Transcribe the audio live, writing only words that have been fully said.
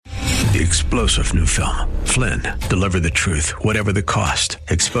The explosive new film, Flynn, deliver the truth, whatever the cost.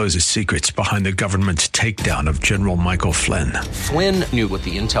 Exposes secrets behind the government's takedown of General Michael Flynn. Flynn knew what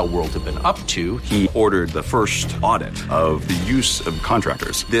the intel world had been up to. He ordered the first audit of the use of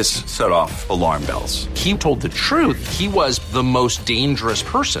contractors. This set off alarm bells. He told the truth. He was the most dangerous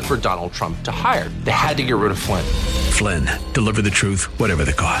person for Donald Trump to hire. They had to get rid of Flynn. Flynn, deliver the truth, whatever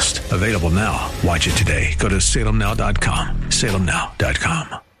the cost. Available now. Watch it today. Go to salemnow.com.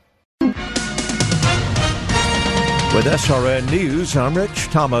 salemnow.com. With SRN News, I'm Rich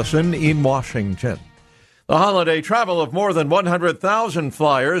Thomason in Washington. The holiday travel of more than 100,000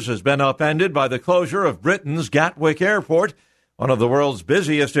 flyers has been upended by the closure of Britain's Gatwick Airport. One of the world's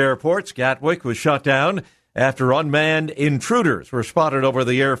busiest airports, Gatwick was shut down after unmanned intruders were spotted over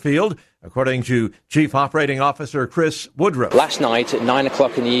the airfield, according to Chief Operating Officer Chris Woodruff. Last night at 9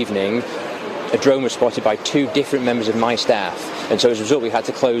 o'clock in the evening, a drone was spotted by two different members of my staff, and so as a result we had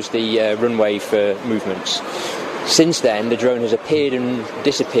to close the runway for movements. Since then, the drone has appeared and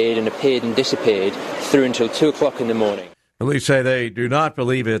disappeared and appeared and disappeared through until 2 o'clock in the morning. Police say they do not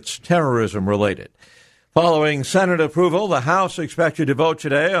believe it's terrorism-related. Following Senate approval, the House expected to vote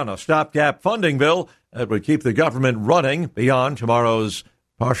today on a stopgap funding bill that would keep the government running beyond tomorrow's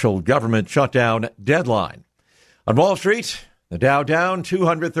partial government shutdown deadline. On Wall Street, the Dow down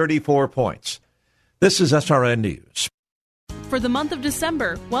 234 points. This is SRN News. For the month of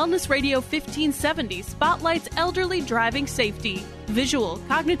December, Wellness Radio 1570 spotlights elderly driving safety. Visual,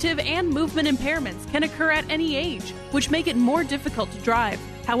 cognitive, and movement impairments can occur at any age, which make it more difficult to drive.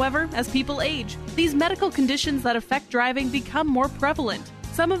 However, as people age, these medical conditions that affect driving become more prevalent.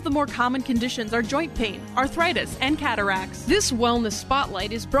 Some of the more common conditions are joint pain, arthritis, and cataracts. This Wellness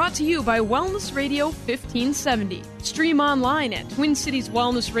Spotlight is brought to you by Wellness Radio 1570. Stream online at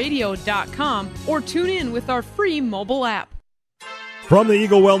TwinCitiesWellnessRadio.com or tune in with our free mobile app. From the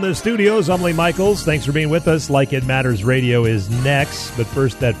Eagle Wellness Studios, I'm Lee Michaels. Thanks for being with us. Like It Matters Radio is next. But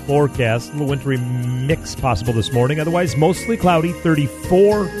first, that forecast. A little wintry mix possible this morning. Otherwise, mostly cloudy,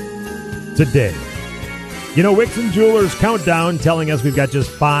 34 today. You know, Wixon Jewelers Countdown telling us we've got just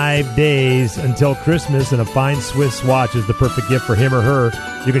 5 days until Christmas, and a fine Swiss watch is the perfect gift for him or her.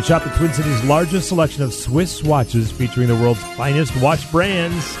 You can shop the Twin Cities' largest selection of Swiss watches featuring the world's finest watch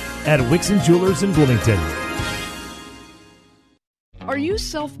brands at Wixon Jewelers in Bloomington. Are you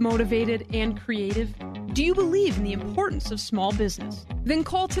self-motivated and creative? Do you believe in the importance of small business? Then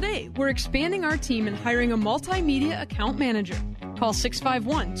call today. We're expanding our team and hiring a multimedia account manager. Call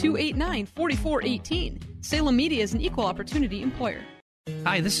 651-289-4418. Salem Media is an equal opportunity employer.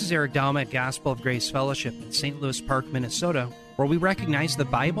 Hi, this is Eric Daum at Gospel of Grace Fellowship in St. Louis Park, Minnesota, where we recognize the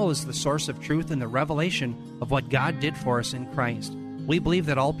Bible is the source of truth and the revelation of what God did for us in Christ. We believe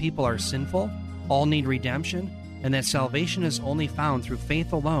that all people are sinful, all need redemption, and that salvation is only found through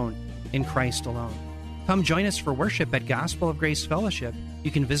faith alone in Christ alone. Come join us for worship at Gospel of Grace Fellowship.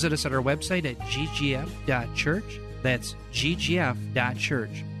 You can visit us at our website at ggf.church. That's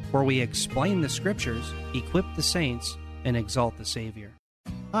ggf.church, where we explain the Scriptures, equip the saints, and exalt the Savior.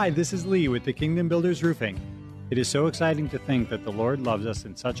 Hi, this is Lee with the Kingdom Builders Roofing. It is so exciting to think that the Lord loves us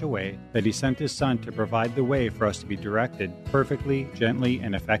in such a way that He sent His Son to provide the way for us to be directed perfectly, gently,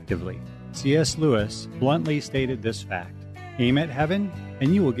 and effectively. C.S. Lewis bluntly stated this fact: aim at heaven,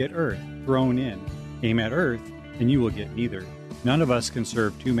 and you will get earth thrown in. Aim at earth, and you will get neither. None of us can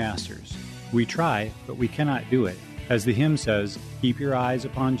serve two masters. We try, but we cannot do it. As the hymn says, keep your eyes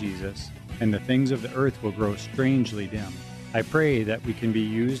upon Jesus, and the things of the earth will grow strangely dim. I pray that we can be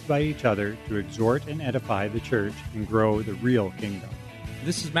used by each other to exhort and edify the church and grow the real kingdom.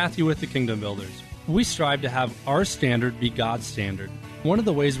 This is Matthew with the Kingdom Builders. We strive to have our standard be God's standard. One of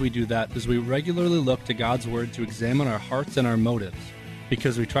the ways we do that is we regularly look to God's Word to examine our hearts and our motives,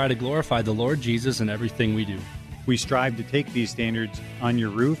 because we try to glorify the Lord Jesus in everything we do. We strive to take these standards on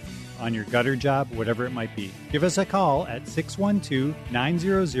your roof, on your gutter job, whatever it might be. Give us a call at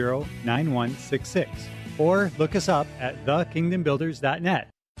 612-900-9166 or look us up at thekingdombuilders.net.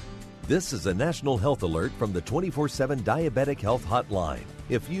 This is a national health alert from the 24/7 Diabetic Health Hotline.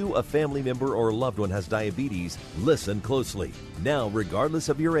 If you, a family member, or a loved one has diabetes, listen closely. Now, regardless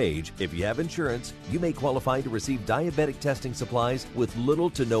of your age, if you have insurance, you may qualify to receive diabetic testing supplies with little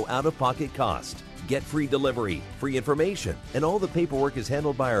to no out-of-pocket cost. Get free delivery, free information, and all the paperwork is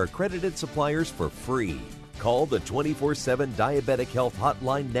handled by our accredited suppliers for free. Call the 24/7 Diabetic Health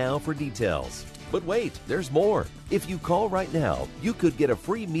Hotline now for details. But wait, there's more. If you call right now, you could get a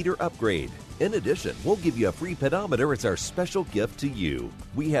free meter upgrade. In addition, we'll give you a free pedometer as our special gift to you.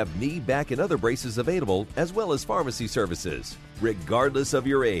 We have knee, back, and other braces available, as well as pharmacy services. Regardless of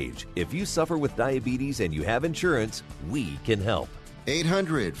your age, if you suffer with diabetes and you have insurance, we can help.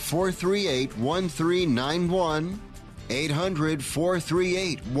 800-438-1391.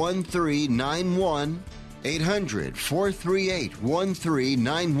 800-438-1391.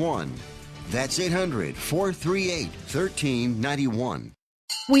 800-438-1391. That's 800-438-1391.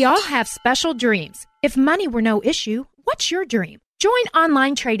 We all have special dreams. If money were no issue, what's your dream? Join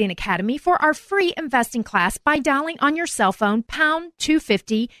Online Trading Academy for our free investing class by dialing on your cell phone pound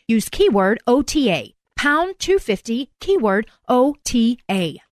 250, use keyword OTA. Pound 250, keyword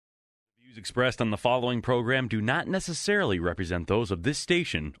OTA. Views expressed on the following program do not necessarily represent those of this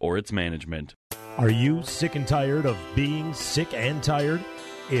station or its management. Are you sick and tired of being sick and tired?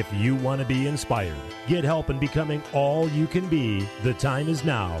 If you want to be inspired, get help in becoming all you can be, the time is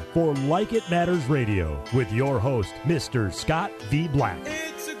now for Like It Matters Radio with your host, Mr. Scott V. Black.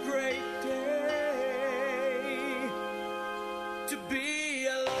 It's a great day to be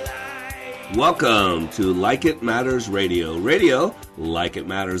alive. Welcome to Like It Matters Radio. Radio, like it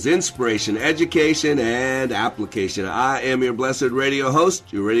matters, inspiration, education, and application. I am your blessed radio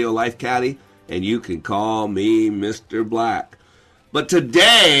host, your radio life caddy, and you can call me Mr. Black. But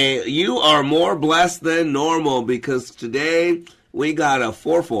today, you are more blessed than normal because today we got a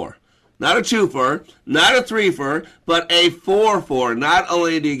 4-4. Not a 2-4, not a 3-4, but a 4-4. Not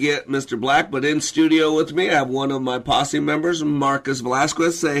only do you get Mr. Black, but in studio with me, I have one of my posse members, Marcus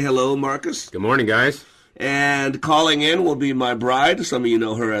Velasquez. Say hello, Marcus. Good morning, guys. And calling in will be my bride. Some of you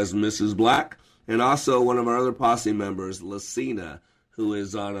know her as Mrs. Black. And also one of our other posse members, Lucina, who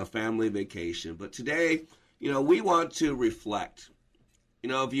is on a family vacation. But today, we want to reflect.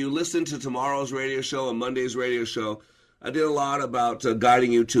 If you listen to tomorrow's radio show and Monday's radio show, I did a lot about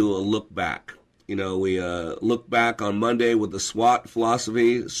guiding you to a look back. We look back on Monday with the SWOT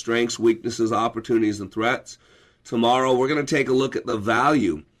philosophy, strengths, weaknesses, opportunities, and threats. Tomorrow, we're going to take a look at the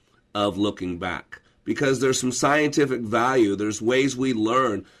value of looking back because there's some scientific value. There's ways we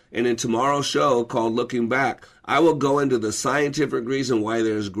learn. And in tomorrow's show called Looking Back, I will go into the scientific reason why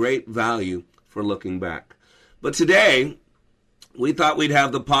there's great value for looking back. But today, we thought we'd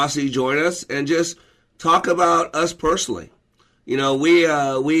have the posse join us and just talk about us personally. We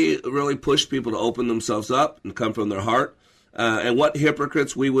really push people to open themselves up and come from their heart, and what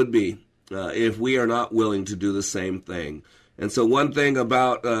hypocrites we would be if we are not willing to do the same thing. And so one thing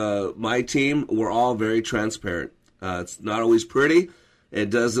about my team, we're all very transparent. It's not always pretty. It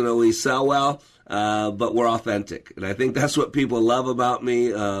doesn't always sell well, but we're authentic. And I think that's what people love about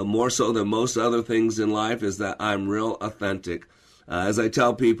me, more so than most other things in life, is that I'm real authentic. As I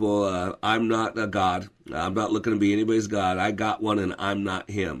tell people, I'm not a God. I'm not looking to be anybody's God. I got one and I'm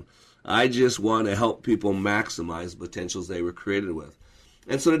not him. I just want to help people maximize the potentials they were created with.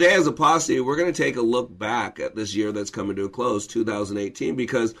 And so today as a posse, we're going to take a look back at this year that's coming to a close, 2018,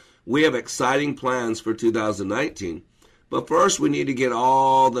 because we have exciting plans for 2019. But first, we need to get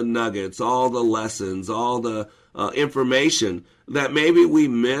all the nuggets, all the lessons, all the information that maybe we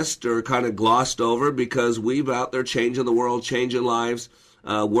missed or kind of glossed over because we've out there changing the world, changing lives,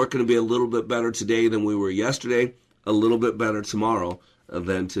 working to be a little bit better today than we were yesterday, a little bit better tomorrow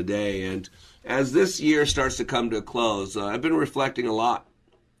than today. And as this year starts to come to a close, I've been reflecting a lot.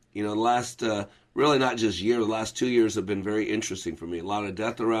 The last, really not just year, the last 2 years have been very interesting for me. A lot of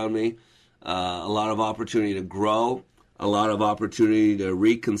death around me, a lot of opportunity to grow, a lot of opportunity to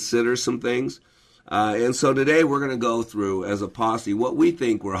reconsider some things. And so today we're going to go through, as a posse, what we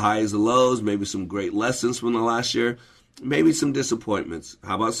think were highs and lows, maybe some great lessons from the last year, maybe some disappointments.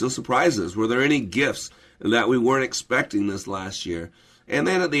 How about some surprises? Were there any gifts that we weren't expecting this last year? And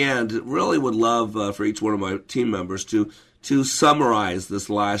then at the end, really would love for each one of my team members to summarize this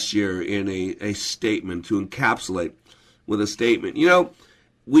last year in a statement, to encapsulate with a statement.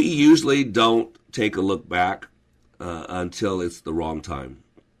 We usually don't take a look back until it's the wrong time.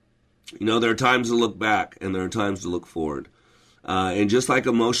 There are times to look back and there are times to look forward. And just like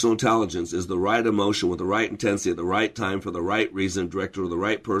emotional intelligence is the right emotion with the right intensity at the right time for the right reason, directed to the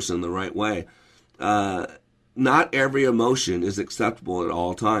right person in the right way, not every emotion is acceptable at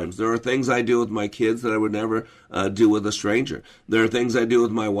all times. There are things I do with my kids that I would never do with a stranger. There are things I do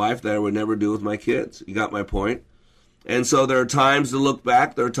with my wife that I would never do with my kids. You got my point? And so there are times to look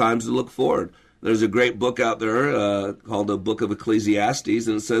back, there are times to look forward. There's a great book out there called the Book of Ecclesiastes,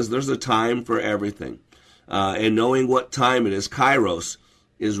 and it says there's a time for everything. And knowing what time it is, Kairos,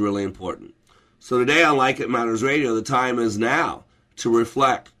 is really important. So today on Like It Matters Radio, the time is now to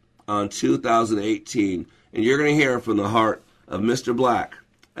reflect on 2018. And you're going to hear from the heart of Mr. Black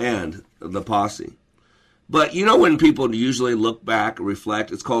and the posse. But when people usually look back,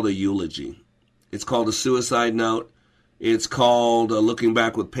 reflect, it's called a eulogy. It's called a suicide note. It's called looking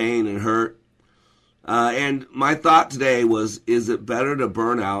back with pain and hurt. And my thought today was, is it better to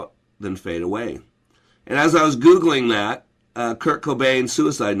burn out than fade away? And as I was Googling that, Kurt Cobain's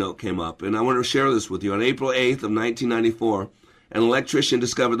suicide note came up, and I want to share this with you. On April 8th of 1994, an electrician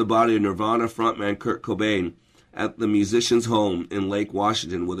discovered the body of Nirvana frontman Kurt Cobain at the musician's home in Lake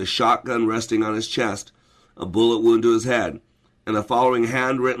Washington with a shotgun resting on his chest, a bullet wound to his head, and the following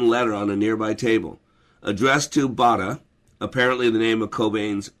handwritten letter on a nearby table. Addressed to Bada, apparently the name of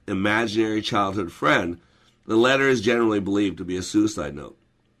Cobain's imaginary childhood friend, the letter is generally believed to be a suicide note.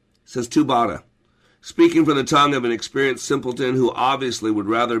 It says, to Bada, speaking from the tongue of an experienced simpleton who obviously would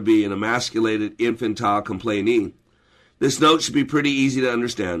rather be an emasculated infantile complainee, this note should be pretty easy to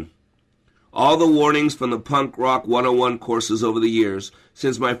understand. All the warnings from the Punk Rock 101 courses over the years,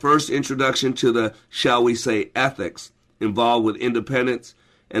 since my first introduction to the, shall we say, ethics involved with independence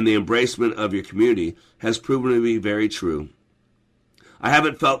and the embracement of your community, has proven to be very true. I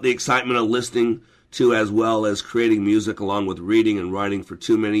haven't felt the excitement of listening to as well as creating music along with reading and writing for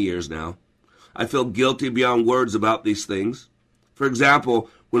too many years now. I feel guilty beyond words about these things. For example,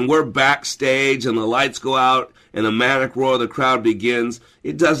 when we're backstage and the lights go out and the manic roar of the crowd begins,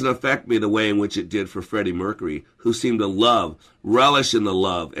 it doesn't affect me the way in which it did for Freddie Mercury, who seemed to relish in the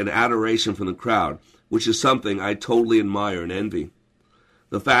love and adoration from the crowd, which is something I totally admire and envy.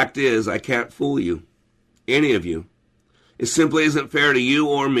 The fact is, I can't fool you, any of you. It simply isn't fair to you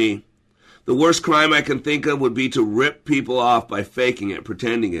or me. The worst crime I can think of would be to rip people off by faking it,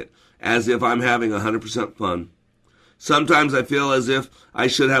 pretending it, as if I'm having 100% fun. Sometimes I feel as if I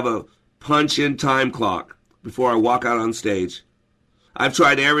should have a punch-in time clock before I walk out on stage. I've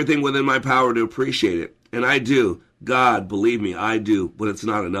tried everything within my power to appreciate it, and I do. God, believe me, I do, but it's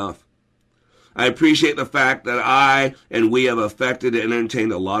not enough. I appreciate the fact that I and we have affected and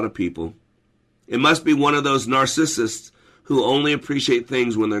entertained a lot of people. It must be one of those narcissists who only appreciate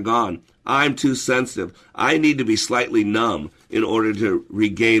things when they're gone. I'm too sensitive. I need to be slightly numb in order to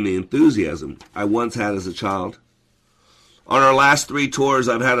regain the enthusiasm I once had as a child. On our last 3 tours,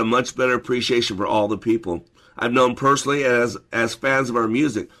 I've had a much better appreciation for all the people I've known personally as fans of our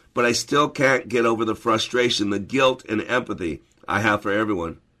music, but I still can't get over the frustration, the guilt, and empathy I have for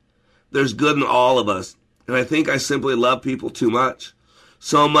everyone. There's good in all of us, and I think I simply love people too much.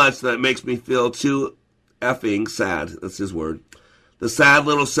 So much that it makes me feel too effing sad. That's his word. The sad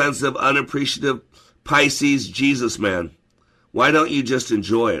little sensitive, unappreciative Pisces Jesus man. Why don't you just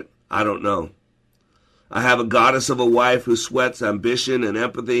enjoy it? I don't know. I have a goddess of a wife who sweats ambition and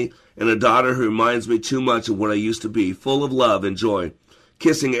empathy, and a daughter who reminds me too much of what I used to be, full of love and joy,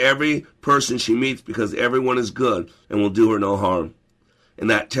 kissing every person she meets because everyone is good and will do her no harm. And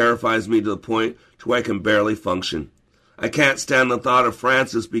that terrifies me to the point to where I can barely function. I can't stand the thought of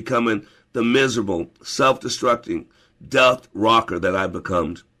Francis becoming the miserable, self-destructing, death rocker that I've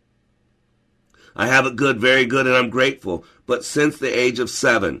become. I have it good, very good, and I'm grateful, but since the age of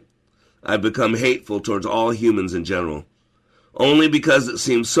 7, I've become hateful towards all humans in general, only because it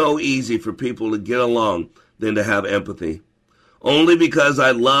seems so easy for people to get along than to have empathy. Only because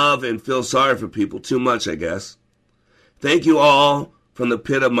I love and feel sorry for people too much, I guess. Thank you all from the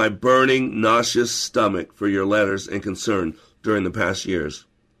pit of my burning, nauseous stomach for your letters and concern during the past years.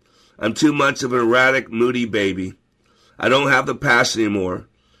 I'm too much of an erratic, moody baby. I don't have the passion anymore,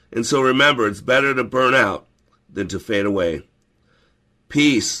 and so remember, it's better to burn out than to fade away.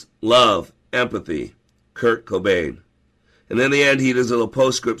 Peace, love, empathy, Kurt Cobain. And in the end, he does a little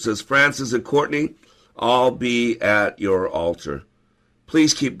postscript, says, Francis and Courtney, I'll be at your altar.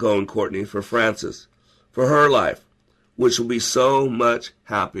 Please keep going, Courtney, for Francis, for her life, which will be so much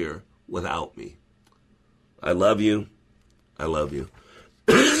happier without me. I love you. I love you.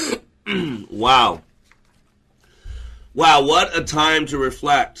 Wow. Wow, what a time to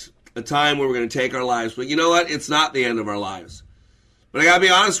reflect. A time where we're going to take our lives. But you know what? It's not the end of our lives. But I got to be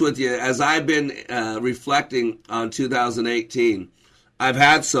honest with you, as I've been reflecting on 2018, I've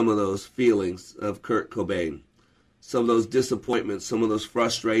had some of those feelings of Kurt Cobain, some of those disappointments, some of those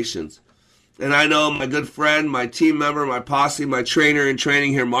frustrations. And I know my good friend, my team member, my posse, my trainer in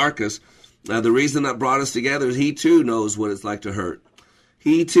training here, Marcus, the reason that brought us together is he too knows what it's like to hurt.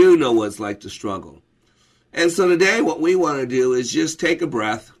 He too knows what it's like to struggle. And so today what we want to do is just take a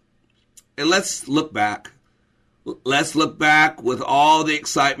breath and let's look back. Let's look back with all the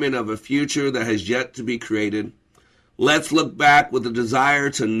excitement of a future that has yet to be created. Let's look back with a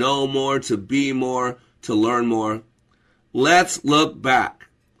desire to know more, to be more, to learn more. Let's look back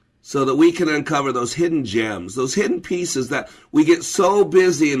so that we can uncover those hidden gems, those hidden pieces that we get so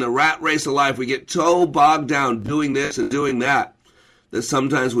busy in the rat race of life, we get so bogged down doing this and doing that, that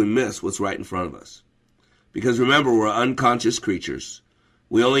sometimes we miss what's right in front of us. Because remember, we're unconscious creatures.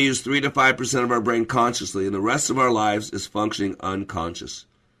 We only use 3 to 5% of our brain consciously, and the rest of our lives is functioning unconscious.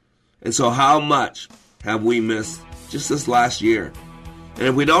 And so how much have we missed just this last year? And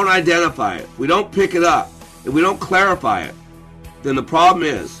if we don't identify it, if we don't pick it up, if we don't clarify it, then the problem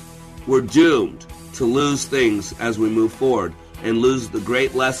is we're doomed to lose things as we move forward and lose the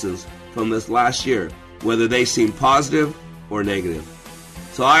great lessons from this last year, whether they seem positive or negative.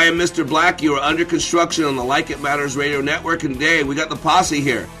 So I am Mr. Black. You are under construction on the Like It Matters Radio Network, and today we got the posse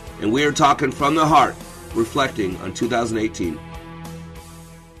here, and we are talking from the heart, reflecting on 2018.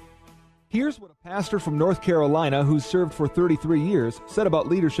 Here's what a pastor from North Carolina who's served for 33 years said about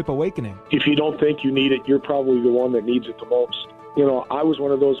Leadership Awakening. If you don't think you need it, you're probably the one that needs it the most. You know, I was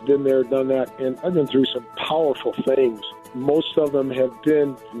one of those, been there, done that, and I've been through some powerful things. Most of them have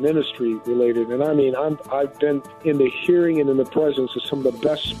been ministry related. And I mean, I've been in the hearing and in the presence of some of the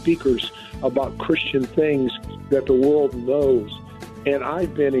best speakers about Christian things that the world knows. And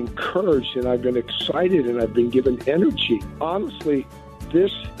I've been encouraged and I've been excited and I've been given energy. Honestly,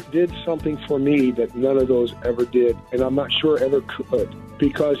 this did something for me that none of those ever did. And I'm not sure ever could,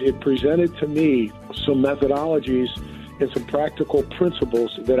 because it presented to me some methodologies and some practical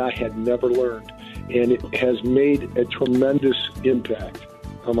principles that I had never learned. And it has made a tremendous impact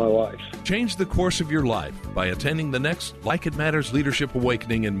on my life. Change the course of your life by attending the next Like It Matters Leadership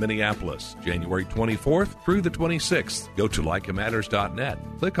Awakening in Minneapolis, January 24th through the 26th. Go to likeitmatters.net.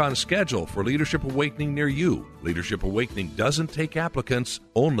 Click on Schedule for Leadership Awakening near you. Leadership Awakening doesn't take applicants,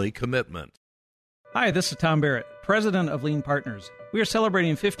 only commitment. Hi, this is Tom Barrett, president of Lean Partners. We are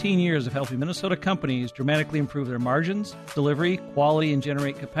celebrating 15 years of helping Minnesota companies dramatically improve their margins, delivery, quality, and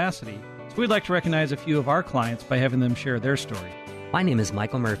generate capacity. So we'd like to recognize a few of our clients by having them share their story. My name is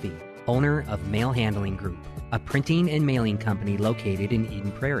Michael Murphy, owner of Mail Handling Group, a printing and mailing company located in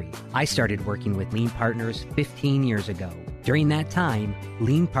Eden Prairie. I started working with Lean Partners 15 years ago. During that time,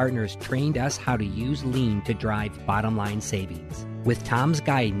 Lean Partners trained us how to use Lean to drive bottom-line savings. With Tom's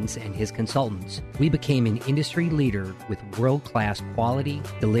guidance and his consultants, we became an industry leader with world-class quality,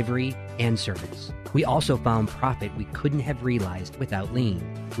 delivery, and service. We also found profit we couldn't have realized without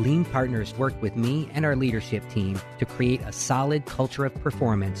Lean. Lean Partners worked with me and our leadership team to create a solid culture of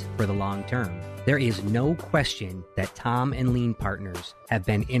performance for the long term. There is no question that Tom and Lean Partners have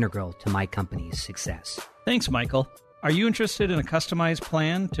been integral to my company's success. Thanks, Michael. Are you interested in a customized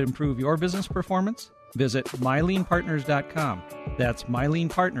plan to improve your business performance? Visit myleanpartners.com. That's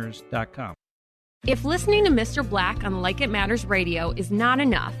myleanpartners.com. If listening to Mr. Black on Like It Matters Radio is not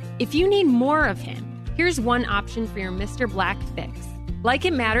enough, if you need more of him, here's one option for your Mr. Black fix. Like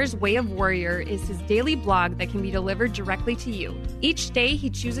It Matters Way of Warrior is his daily blog that can be delivered directly to you. Each day, he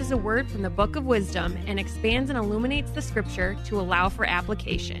chooses a word from the Book of Wisdom and expands and illuminates the scripture to allow for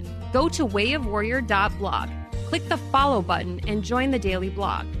application. Go to wayofwarrior.blog, click the follow button, and join the daily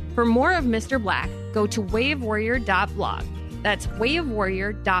blog. For more of Mr. Black, go to wayofwarrior.blog. That's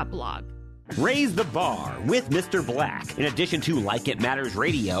wayofwarrior.blog. Raise the bar with Mr. Black. In addition to Like It Matters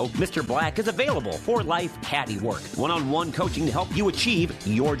Radio, Mr. Black is available for life caddy work, one-on-one coaching to help you achieve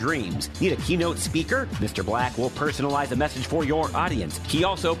your dreams. Need a keynote speaker? Mr. Black will personalize a message for your audience. He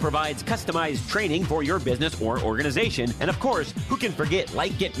also provides customized training for your business or organization. And of course, who can forget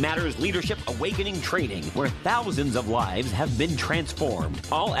Like It Matters Leadership Awakening Training, where thousands of lives have been transformed.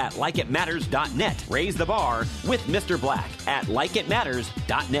 All at likeitmatters.net. Raise the bar with Mr. Black at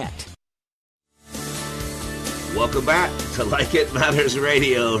likeitmatters.net. Welcome back to Like It Matters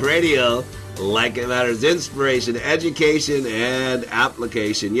Radio. Radio, like it matters, inspiration, education, and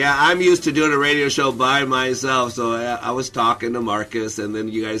application. Yeah, I'm used to doing a radio show by myself, so I was talking to Marcus, and then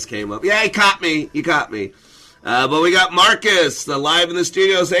you guys came up. Yeah, you caught me. But we got Marcus live in the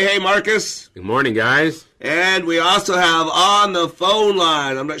studio. Say hey, Marcus. Good morning, guys. And we also have on the phone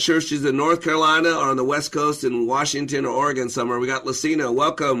line, I'm not sure if she's in North Carolina or on the West Coast in Washington or Oregon somewhere. We got Lucina.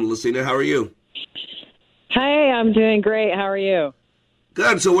 Welcome, Lucina. How are you? Hi, I'm doing great. How are you?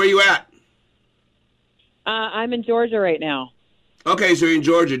 Good. So where are you at? I'm in Georgia right now. Okay, so you're in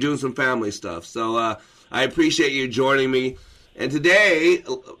Georgia doing some family stuff. So I appreciate you joining me. And today,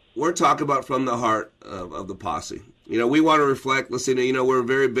 we're talking about from the heart of the posse. You know, we want to reflect, Lucina, you know, we're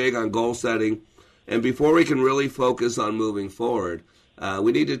very big on goal setting. And before we can really focus on moving forward,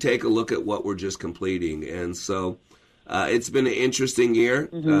 we need to take a look at what we're just completing. And so it's been an interesting year.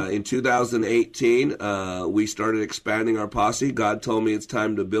 Mm-hmm. In 2018, we started expanding our posse. God told me it's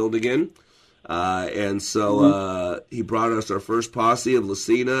time to build again. And so he brought us our first posse of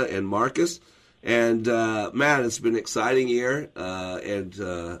Lucina and Marcus. And, man, it's been an exciting year.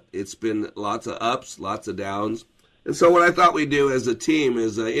 And it's been lots of ups, lots of downs. And so what I thought we'd do as a team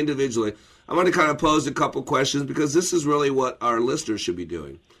is individually, I'm going to kind of pose a couple questions because this is really what our listeners should be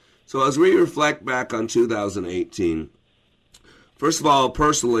doing. So as we reflect back on 2018, first of all,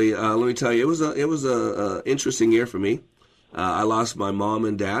 personally, let me tell you, it was a interesting year for me. I lost my mom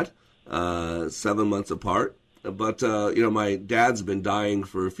and dad 7 months apart. But, my dad's been dying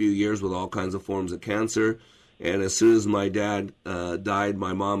for a few years with all kinds of forms of cancer. And as soon as my dad died,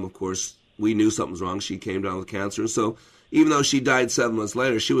 my mom, of course, we knew something was wrong. She came down with cancer. And so even though she died 7 months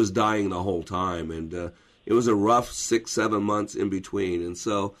later, she was dying the whole time. And it was a rough 6-7 months in between. And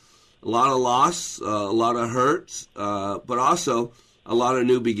so a lot of loss, a lot of hurt, but also a lot of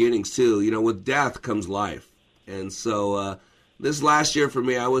new beginnings, too. With death comes life. And so this last year for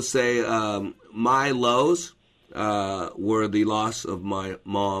me, I would say my lows were the loss of my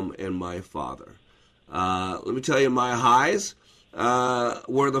mom and my father. Let me tell you, my highs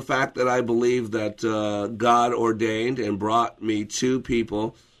were the fact that I believe that God ordained and brought me two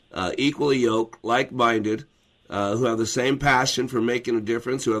people equally yoked, like-minded, who have the same passion for making a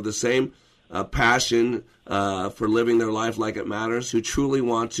difference, who have the same passion for living their life like it matters, who truly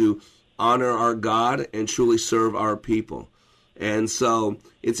want to honor our God and truly serve our people. And so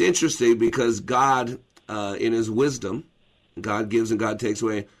it's interesting because God, in his wisdom, God gives and God takes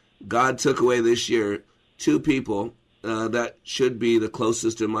away, God took away this year two people that should be the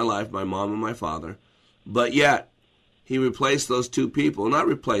closest in my life, my mom and my father. But yet, he replaced those two people, not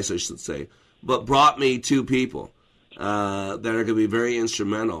replaced, I should say, but brought me two people that are going to be very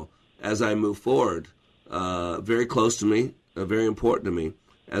instrumental as I move forward, very close to me, very important to me,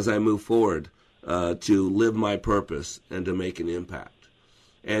 as I move forward to live my purpose and to make an impact.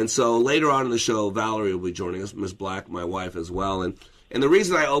 And so later on in the show, Valerie will be joining us, Ms. Black, my wife, as well. And the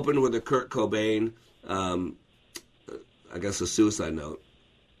reason I opened with a Kurt Cobain, I guess a suicide note,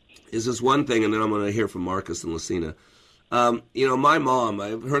 is this one thing, and then I'm going to hear from Marcus and Lucina. My mom,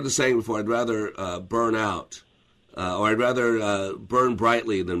 I've heard the saying before, I'd rather burn out, or I'd rather burn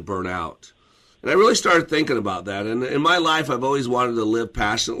brightly than burn out. And I really started thinking about that. And in my life, I've always wanted to live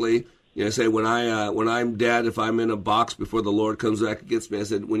passionately. Say when I'm dead, if I'm in a box before the Lord comes back and gets me, I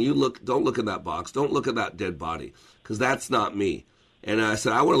said, when you look, don't look at that box, don't look at that dead body, because that's not me. And I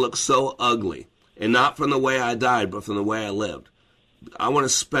said, I want to look so ugly, and not from the way I died, but from the way I lived. I want to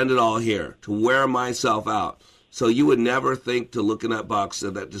spend it all here, to wear myself out. So you would never think to look in that box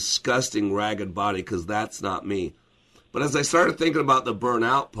of that disgusting, ragged body, because that's not me. But as I started thinking about the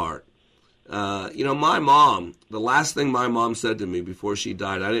burnout part, my mom, the last thing my mom said to me before she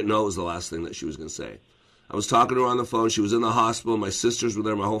died, I didn't know it was the last thing that she was going to say. I was talking to her on the phone. She was in the hospital. My sisters were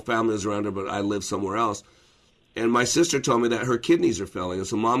there. My whole family was around her, but I lived somewhere else. And my sister told me that her kidneys are failing. And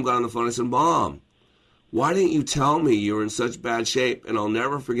so Mom got on the phone and I said, Mom, why didn't you tell me you were in such bad shape? And I'll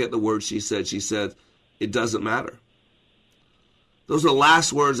never forget the words she said. She said, it doesn't matter. Those are the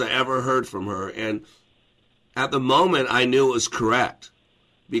last words I ever heard from her. And at the moment, I knew it was correct.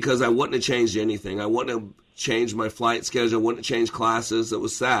 Because I wouldn't have changed anything. I wouldn't have changed my flight schedule. I wouldn't have changed classes. It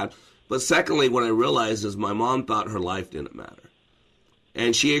was sad. But secondly, what I realized is my mom thought her life didn't matter.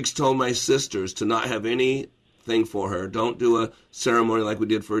 And she told my sisters to not have anything for her. Don't do a ceremony like we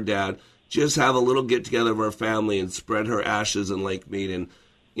did for her dad. Just have a little get-together of our family and spread her ashes in Lake Mead. And,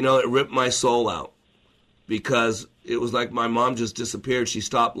 it ripped my soul out. Because it was like my mom just disappeared. She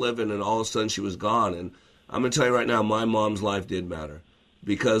stopped living and all of a sudden she was gone. And I'm going to tell you right now, my mom's life did matter.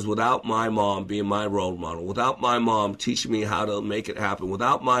 Because without my mom being my role model, without my mom teaching me how to make it happen,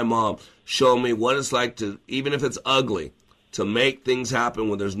 without my mom showing me what it's like to, even if it's ugly, to make things happen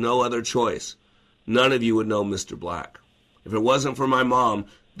when there's no other choice, none of you would know Mr. Black. If it wasn't for my mom,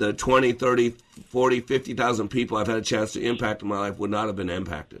 the 20, 30, 40, 50,000 people I've had a chance to impact in my life would not have been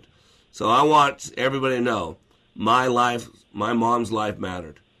impacted. So I want everybody to know my life, my mom's life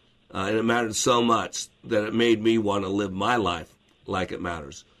mattered. And it mattered so much that it made me want to live my life like it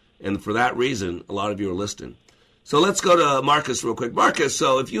matters. And for that reason, a lot of you are listening. So let's go to Marcus real quick. Marcus,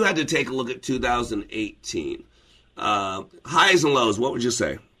 so if you had to take a look at 2018, highs and lows, what would you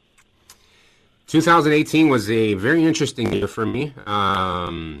say? 2018 was a very interesting year for me.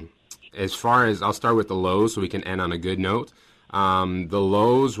 As far as, I'll start with the lows so we can end on a good note. The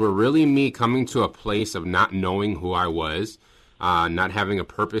lows were really me coming to a place of not knowing who I was, not having a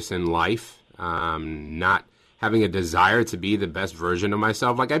purpose in life, not having a desire to be the best version of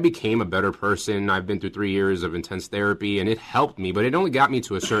myself. Like, I became a better person. I've been through 3 years of intense therapy, and it helped me, but it only got me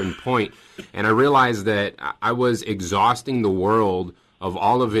to a certain point. And I realized that I was exhausting the world of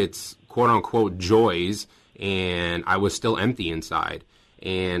all of its quote-unquote joys, and I was still empty inside.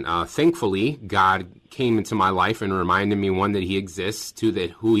 And thankfully, God came into my life and reminded me, one, that he exists, two,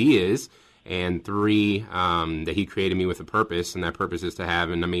 that who he is, And 3, that he created me with a purpose, and that purpose is to have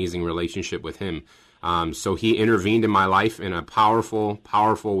an amazing relationship with him. So he intervened in my life in a powerful,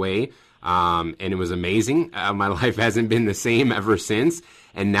 powerful way. And it was amazing. My life hasn't been the same ever since.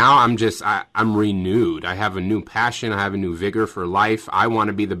 And now I'm renewed. I have a new passion. I have a new vigor for life. I want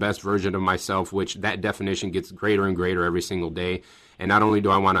to be the best version of myself, which that definition gets greater and greater every single day. And not only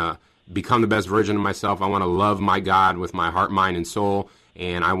do I want to become the best version of myself, I want to love my God with my heart, mind, and soul.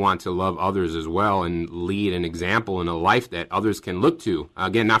 And I want to love others as well and lead an example in a life that others can look to.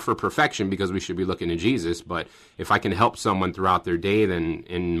 Again, not for perfection, because we should be looking to Jesus, but if I can help someone throughout their day, then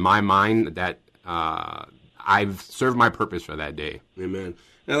in my mind, that I've served my purpose for that day. Amen.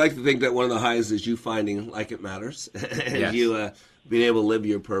 And I like to think that one of the highs is you finding like it matters and Yes. you being able to live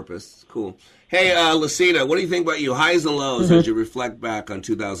your purpose. Cool. Hey, Lucina, what do you think about you highs and lows as you reflect back on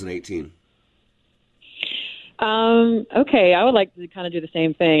 2018? Okay, I would like to kind of do the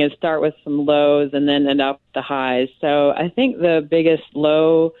same thing and start with some lows and then end up with the highs. So I think the biggest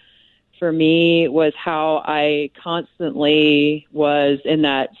low for me was how I constantly was in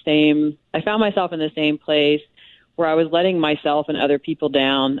that same, I found myself in the same place where I was letting myself and other people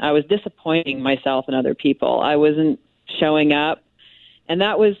down. I was disappointing myself and other people. I wasn't showing up. And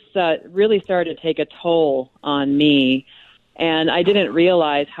that was really started to take a toll on me. And I didn't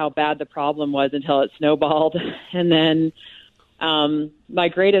realize how bad the problem was until it snowballed. And then my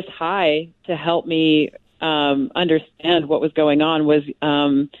greatest high to help me understand what was going on was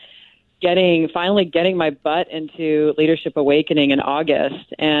finally getting my butt into Leadership Awakening in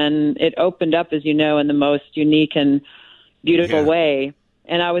August. And it opened up, as you know, in the most unique and beautiful way.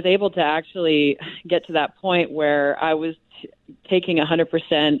 And I was able to actually get to that point where I was taking a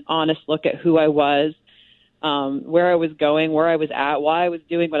 100% honest look at who I was, where I was going, where I was at, why I was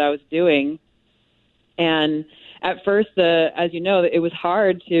doing what I was doing. And at first, as you know, it was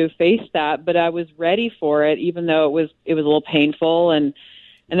hard to face that, but I was ready for it, even though it was a little painful, and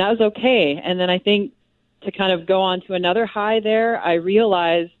that was okay. And then I think to kind of go on to another high there, I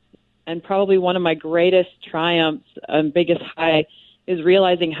realized, and probably one of my greatest triumphs and biggest high is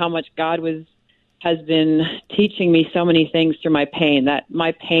realizing how much God has been teaching me so many things through my pain, that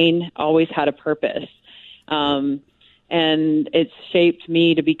my pain always had a purpose. And it's shaped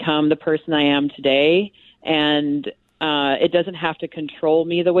me to become the person I am today. And it doesn't have to control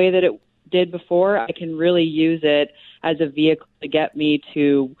me the way that it did before. I can really use it as a vehicle to get me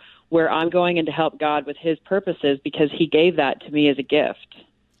to where I'm going and to help God with his purposes, because he gave that to me as a gift.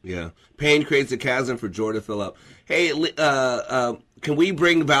 Yeah. Pain creates a chasm for joy to fill up. Hey, can we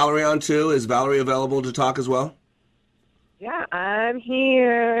bring Valerie on too? Is Valerie available to talk as well? Yeah, I'm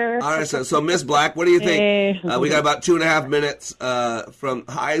here. All right, so Miss Black, what do you think? Hey. We got about 2.5 minutes from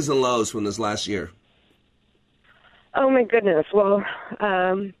highs and lows from this last year. Oh my goodness. Well,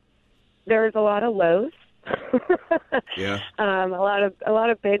 there's a lot of lows. Yeah. A lot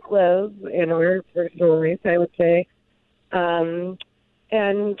of big lows in our personal life, I would say. And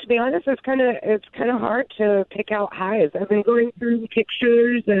to be honest, it's kind of hard to pick out highs. I've been going through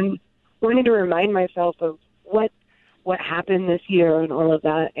pictures and wanting to remind myself of what happened this year and all of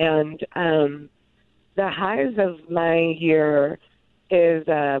that. And the highs of my year is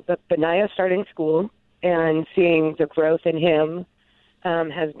Benaiah starting school and seeing the growth in him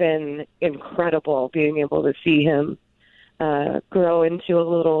has been incredible. Being able to see him grow into a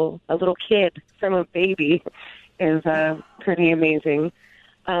little kid from a baby is pretty amazing.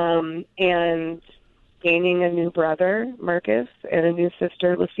 And gaining a new brother, Marcus, and a new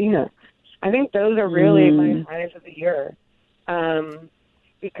sister, Lucina. I think those are really my highs of the year,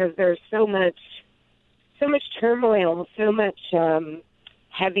 because there's so much turmoil, so much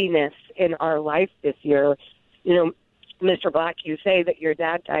heaviness in our life this year. You know, Mr. Black, you say that your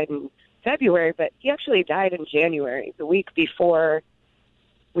dad died in February, but he actually died in January, the week before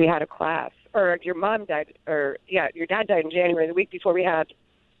we had a class. Or your mom died, your dad died in January, the week before we had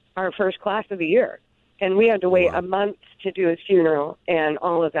our first class of the year. And we had to wait a month to do his funeral and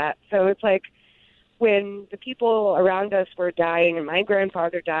all of that. So it's like when the people around us were dying and my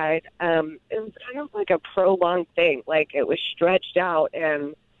grandfather died, it was kind of like a prolonged thing. Like it was stretched out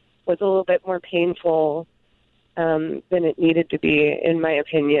and was a little bit more painful than it needed to be, in my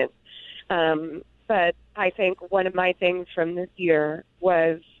opinion. But I think one of my things from this year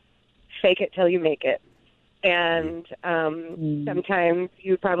was fake it till you make it. And sometimes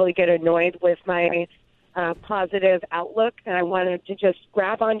you probably get annoyed with my positive outlook, and I wanted to just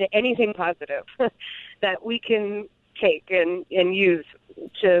grab onto anything positive that we can take and use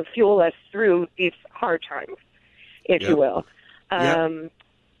to fuel us through these hard times, if you will.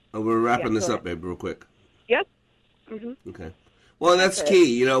 We're wrapping this up, babe, real quick. Yep. Mm-hmm. Okay. Well, that's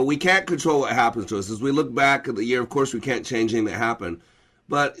key. You know, we can't control what happens to us. As we look back at the year, of course, we can't change anything that happened.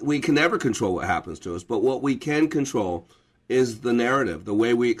 But we can never control what happens to us. But what we can control is the narrative, the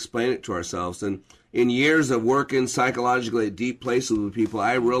way we explain it to ourselves. And in years of working psychologically at deep places with people,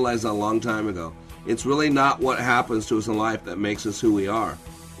 I realized a long time ago, it's really not what happens to us in life that makes us who we are.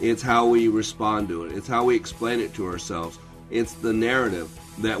 It's how we respond to it. It's how we explain it to ourselves. It's the narrative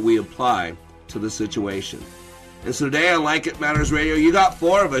that we apply to the situation. And so today on Like It Matters Radio, you got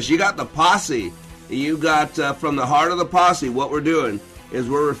 4 of us. You got the posse. You got from the heart of the posse, what we're doing is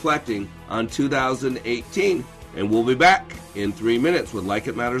we're reflecting on 2018. And we'll be back in 3 minutes with Like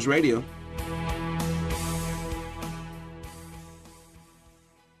It Matters Radio.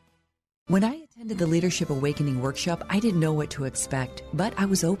 When I attended the Leadership Awakening workshop, I didn't know what to expect, but I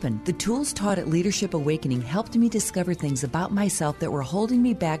was open. The tools taught at Leadership Awakening helped me discover things about myself that were holding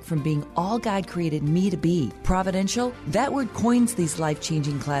me back from being all God created me to be. Providential? That word coins these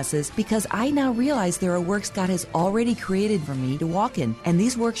life-changing classes because I now realize there are works God has already created for me to walk in, and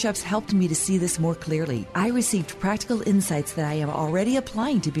these workshops helped me to see this more clearly. I received practical insights that I am already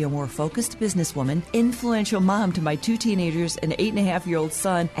applying to be a more focused businesswoman, influential mom to my 2 teenagers, an 8.5-year-old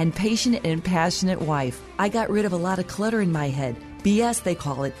son, and patient and passionate wife. I got rid of a lot of clutter in my head. BS, they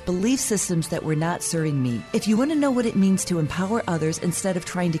call it, belief systems that were not serving me. If you want to know what it means to empower others instead of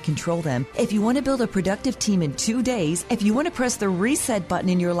trying to control them, if you want to build a productive team in 2 days, if you want to press the reset button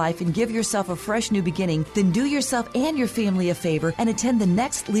in your life and give yourself a fresh new beginning, then do yourself and your family a favor and attend the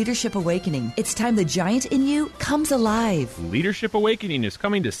next Leadership Awakening. It's time the giant in you comes alive. Leadership Awakening is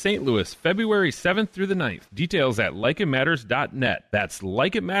coming to St. Louis February 7th through the 9th. Details at likeitmatters.net. That's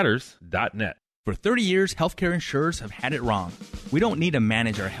likeitmatters.net. For 30 years, healthcare insurers have had it wrong. We don't need to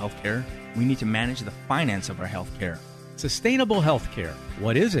manage our healthcare. We need to manage the finance of our healthcare. Sustainable healthcare.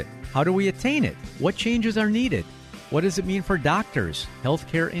 What is it? How do we attain it? What changes are needed? What does it mean for doctors,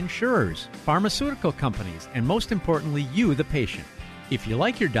 healthcare insurers, pharmaceutical companies, and most importantly, you, the patient? If you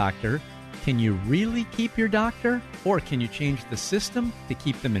like your doctor, can you really keep your doctor? Or can you change the system to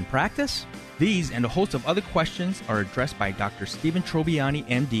keep them in practice? These and a host of other questions are addressed by Dr. Stephen Trobiani,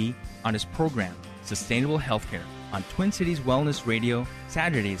 MD, on his program, Sustainable Healthcare, on Twin Cities Wellness Radio,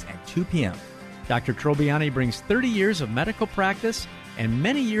 Saturdays at 2 p.m. Dr. Trobiani brings 30 years of medical practice and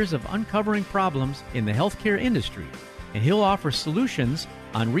many years of uncovering problems in the healthcare industry, and he'll offer solutions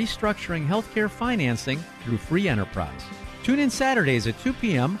on restructuring healthcare financing through free enterprise. Tune in Saturdays at 2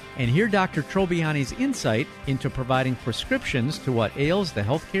 p.m. and hear Dr. Trobiani's insight into providing prescriptions to what ails the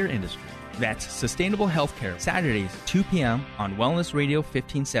healthcare industry. That's Sustainable Healthcare, Saturdays, 2 p.m. on Wellness Radio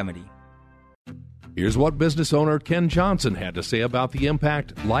 1570. Here's what business owner Ken Johnson had to say about the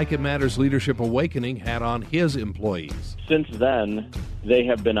impact Like It Matters Leadership Awakening had on his employees. Since then, they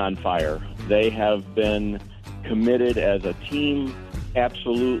have been on fire. They have been committed as a team,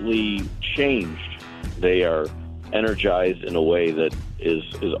 absolutely changed. They are energized in a way that is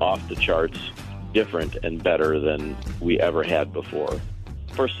off the charts, different and better than we ever had before.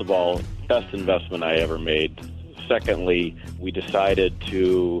 First of all, best investment I ever made. Secondly, we decided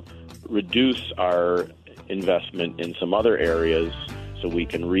to reduce our investment in some other areas so we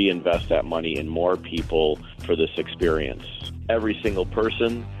can reinvest that money in more people for this experience. Every single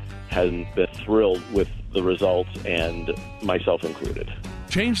person has been thrilled with the results, and myself included.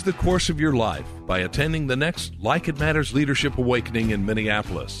 Change the course of your life by attending the next Like It Matters Leadership Awakening in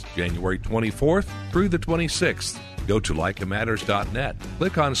Minneapolis, January 24th through the 26th. Go to likeitmatters.net.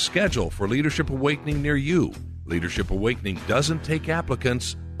 Click on Schedule for Leadership Awakening near you. Leadership Awakening doesn't take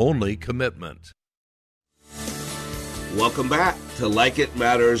applicants, only commitment. Welcome back to Like It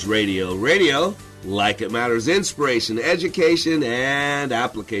Matters Radio. Radio, like it matters, inspiration, education, and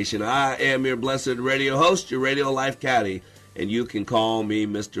application. I am your blessed radio host, your radio life caddy, and you can call me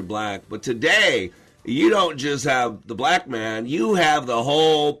Mr. Black. But today, you don't just have the black man, you have the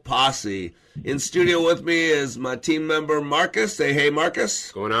whole posse. In studio with me is my team member, Marcus. Say hey, Marcus.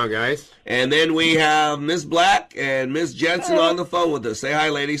 What's going on, guys? And then we have Ms. Black and Ms. Jensen on the phone with us. Say hi,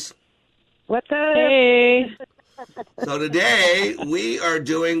 ladies. What's up? Hey. So today, we are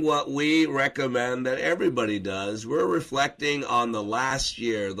doing what we recommend that everybody does. We're reflecting on the last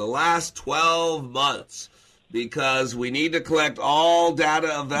year, the last 12 months, because we need to collect all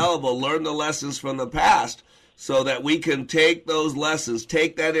data available, learn the lessons from the past, so that we can take those lessons,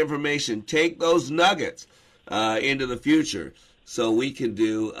 take that information, take those nuggets into the future so we can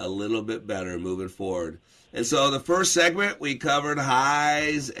do a little bit better moving forward. And so the first segment, we covered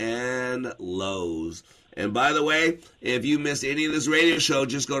highs and lows. And by the way, if you missed any of this radio show,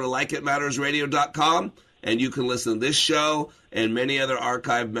 just go to likeitmattersradio.com and you can listen to this show and many other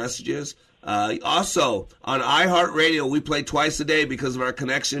archived messages. Also, on iHeartRadio, we play twice a day because of our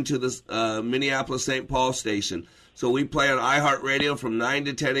connection to the Minneapolis-St. Paul station. So we play on iHeartRadio from 9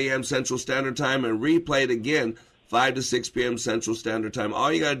 to 10 a.m. Central Standard Time and replay it again 5 to 6 p.m. Central Standard Time.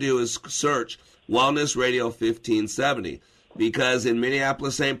 All you got to do is search Wellness Radio 1570 because in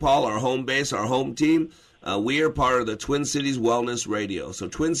Minneapolis-St. Paul, our home base, our home team, we are part of the Twin Cities Wellness Radio. So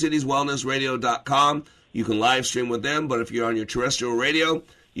TwinCitiesWellnessRadio.com. You can live stream with them, but if you're on your terrestrial radio,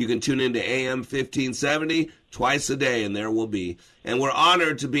 you can tune into AM 1570 twice a day, and there will be. And we're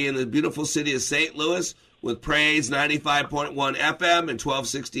honored to be in the beautiful city of St. Louis with Praise 95.1 FM and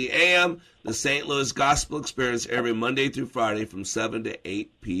 1260 AM, the St. Louis Gospel Experience every Monday through Friday from 7 to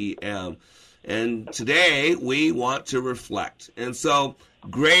 8 p.m. And today we want to reflect. And so,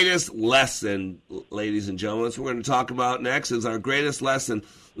 greatest lesson, ladies and gentlemen, that's what we're going to talk about next is our greatest lesson.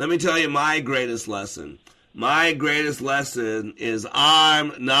 Let me tell you my greatest lesson. My greatest lesson is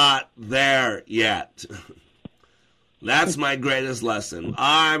I'm not there yet. That's my greatest lesson.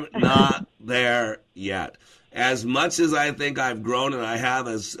 I'm not there yet. As much as I think I've grown and I have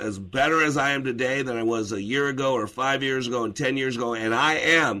as better as I am today than I was a year ago or 5 years ago and 10 years ago, and I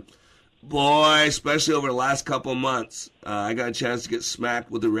am, boy, especially over the last couple of months, I got a chance to get smacked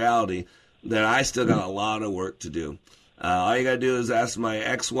with the reality that I still got a lot of work to do. All you got to do is ask my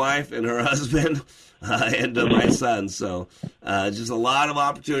ex-wife and her husband and my son. So just a lot of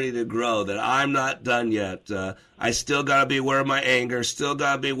opportunity to grow that I'm not done yet. I still got to be aware of my anger, still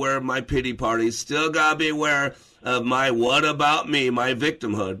got to be aware of my pity parties, still got to be aware of my what about me, my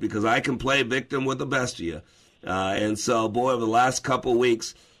victimhood, because I can play victim with the best of you. And so, boy, over the last couple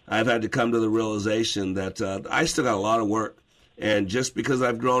weeks, I've had to come to the realization that I still got a lot of work. And just because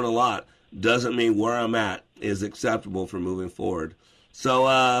I've grown a lot doesn't mean where I'm at is acceptable for moving forward.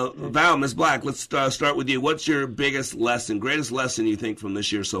 So, Val, Ms. Black, let's start with you. What's your biggest lesson, greatest lesson you think from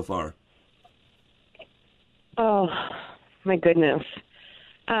this year so far? Oh, my goodness.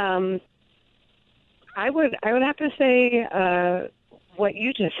 I would have to say what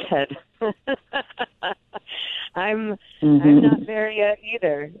you just said. I'm not there yet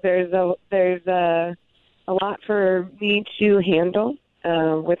either. There's a lot for me to handle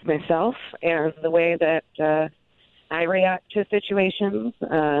with myself and the way that I react to situations.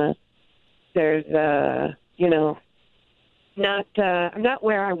 There's I'm not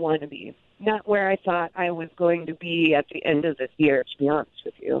where I want to be, not where I thought I was going to be at the end of this year, to be honest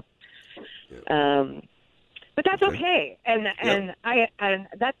with you. But that's okay. And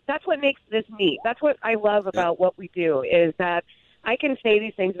that's what makes this me. That's what I love about what we do is that I can say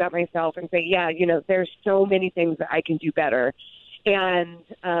these things about myself and say, yeah, there's so many things that I can do better. And,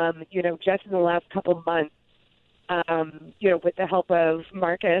 just in the last couple of months, with the help of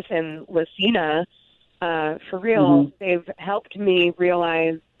Marcus and Lucina, for real, they've helped me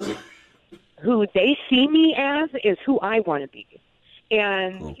realize who they see me as is who I want to be.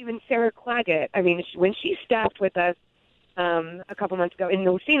 And even Sarah Claggett, when she staffed with us a couple months ago in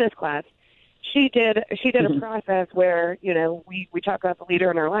Lucina's class, she did a process where, we talk about the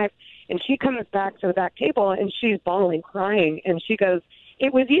leader in our life, and she comes back to the back table, and she's bawling, crying, and she goes,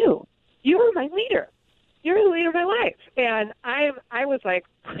 "It was you. You were my leader. You're the leader of my life." And I was like,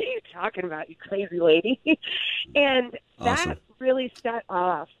 "What are you talking about, you crazy lady?" And that really set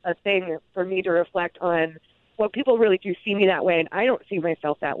off a thing for me to reflect on, well, people really do see me that way, and I don't see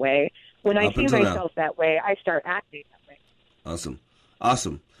myself that way. When I see myself that way, I start acting that way.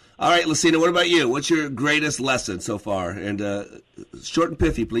 Awesome. All right, Lucina, what about you? What's your greatest lesson so far? And short and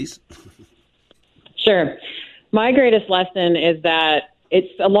pithy, please. Sure. My greatest lesson is that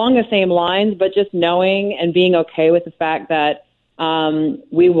it's along the same lines, but just knowing and being okay with the fact that I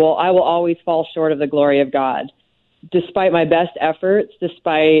will always fall short of the glory of God. Despite my best efforts,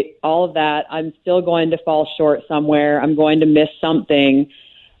 despite all of that, I'm still going to fall short somewhere. I'm going to miss something.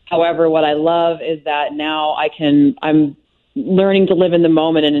 However, what I love is that now I'm learning to live in the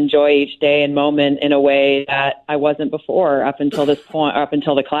moment and enjoy each day and moment in a way that I wasn't before up until this point, up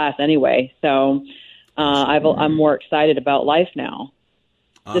until the class anyway. So I'm more excited about life now.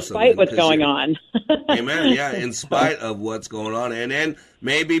 Awesome. Despite what's going on. Amen. Yeah, in spite of what's going on. And then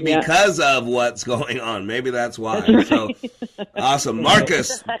maybe because of what's going on. Maybe that's why. That's right. So awesome.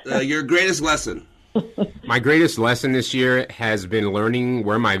 Marcus, your greatest lesson. My greatest lesson this year has been learning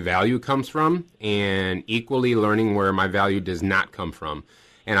where my value comes from and equally learning where my value does not come from.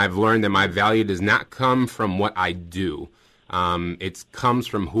 And I've learned that my value does not come from what I do. It comes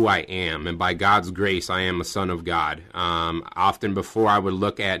from who I am, and by God's grace, I am a son of God. Often before, I would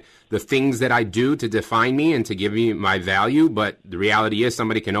look at the things that I do to define me and to give me my value, but the reality is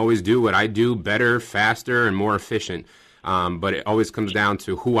somebody can always do what I do better, faster, and more efficient. But it always comes down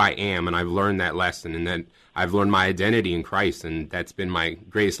to who I am, and I've learned that lesson, and then I've learned my identity in Christ, and that's been my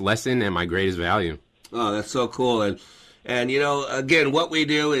greatest lesson and my greatest value. Oh, that's so cool. And you know, again, what we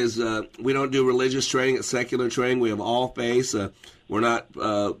do is we don't do religious training, it's secular training. We have all faiths. We're not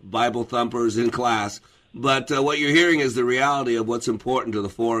Bible thumpers in class. But what you're hearing is the reality of what's important to the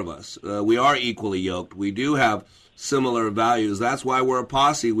four of us. We are equally yoked. We do have similar values. That's why we're a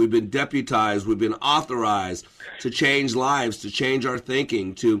posse. We've been deputized. We've been authorized to change lives, to change our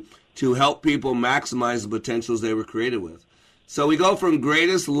thinking, to help people maximize the potentials they were created with. So we go from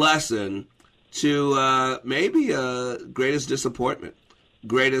greatest lesson to maybe greatest disappointment,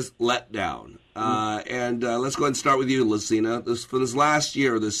 greatest letdown. And let's go ahead and start with you, Lucina. For this last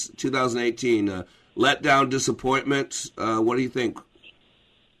year, this 2018, letdown, disappointment, what do you think?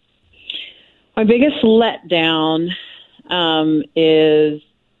 My biggest letdown is,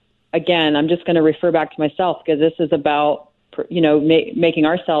 again, I'm just going to refer back to myself because this is about, making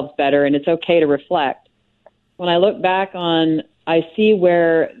ourselves better, and it's okay to reflect. When I look back on, I see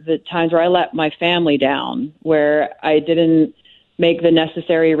where the times where I let my family down, where I didn't make the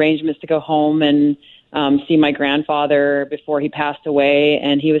necessary arrangements to go home and see my grandfather before he passed away,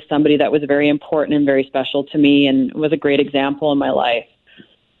 and he was somebody that was very important and very special to me and was a great example in my life.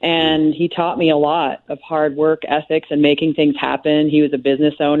 And he taught me a lot of hard work ethics and making things happen. He was a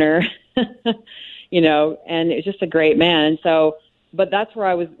business owner, and it was just a great man. And so, but that's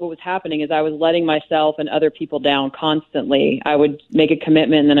where what was happening is I was letting myself and other people down constantly. I would make a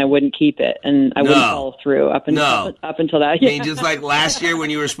commitment and then I wouldn't keep it, and I wouldn't follow through up until that. I mean, just like last year when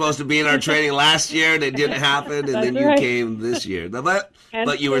you were supposed to be in our training last year, and it didn't happen, and then you came this year. But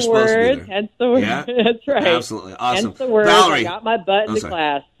you were supposed to be there. Hence the word. Yeah? That's right. Absolutely. Awesome. Hence the word. Valerie. I got my butt into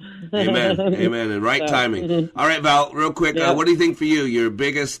class. Amen. Amen. And right timing. Mm-hmm. All right, Val, real quick, what do you think for you, your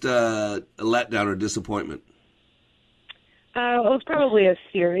biggest letdown or disappointment? It was probably a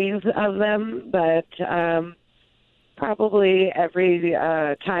series of them, but probably every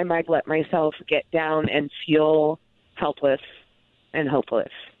time I'd let myself get down and feel helpless and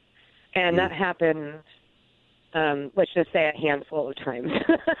hopeless. And that happened, let's just say, a handful of times.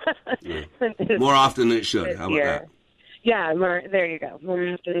 More often than it should. How about that? Yeah, there you go. More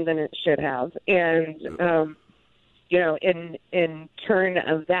often than it should have. And, in turn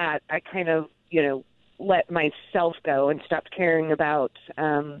of that, I kind of, let myself go and stopped caring about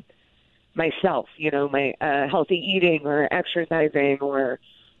myself, my healthy eating or exercising or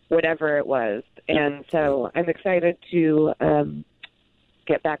whatever it was. And so I'm excited to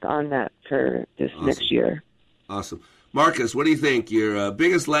get back on that for this next year. Awesome. Marcus, what do you think? Your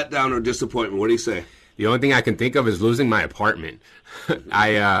biggest letdown or disappointment? What do you say? The only thing I can think of is losing my apartment.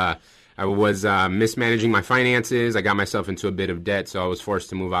 I was mismanaging my finances. I got myself into a bit of debt, so I was forced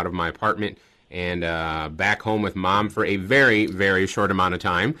to move out of my apartment and back home with Mom for a very, very short amount of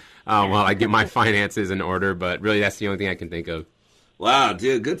time while I get my finances in order. But really, that's the only thing I can think of. Wow,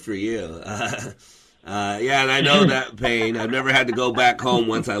 dude, good for you. And I know that pain. I've never had to go back home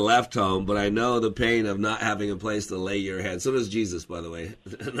once I left home, but I know the pain of not having a place to lay your head. So does Jesus, by the way.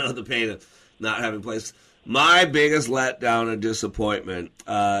 I know the pain of not having a place. My biggest letdown and disappointment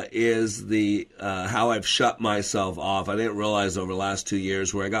is the how I've shut myself off. I didn't realize over the last 2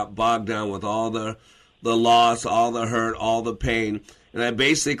 years where I got bogged down with all the loss, all the hurt, all the pain, and I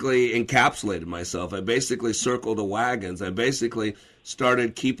basically encapsulated myself. I basically circled the wagons. I basically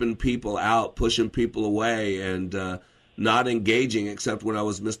started keeping people out, pushing people away, and not engaging except when I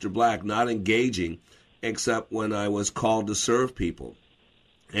was Mr. Black, not engaging except when I was called to serve people.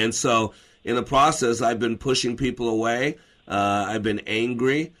 And so in the process, I've been pushing people away. I've been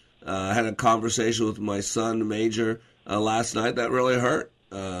angry. I had a conversation with my son, Major, last night that really hurt,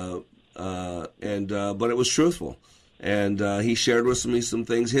 but it was truthful. And he shared with me some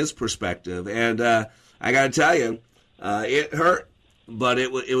things, his perspective. And I got to tell you, it hurt, but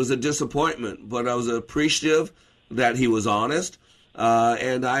it was a disappointment. But I was appreciative that he was honest.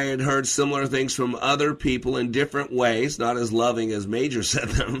 And I had heard similar things from other people in different ways, not as loving as Major said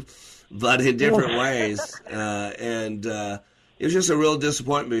them, but in different ways. And it was just a real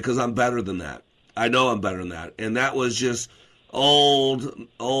disappointment because I'm better than that. I know I'm better than that. And that was just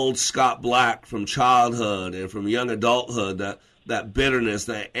old Scott Black from childhood and from young adulthood, that bitterness,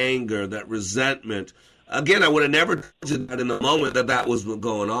 that anger, that resentment. Again, I would have never told that in the moment that was what's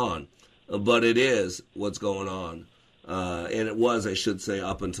going on. But it is what's going on. And it was, I should say,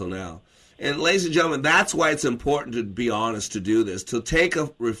 up until now. And ladies and gentlemen, that's why it's important to be honest, to do this, to take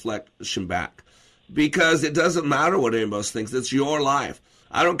a reflection back. Because it doesn't matter what anybody else thinks. It's your life.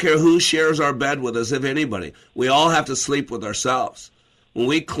 I don't care who shares our bed with us, if anybody. We all have to sleep with ourselves. When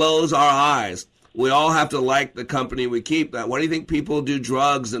we close our eyes, we all have to like the company we keep. Why do you think people do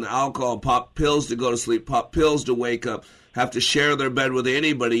drugs and alcohol, pop pills to go to sleep, pop pills to wake up, have to share their bed with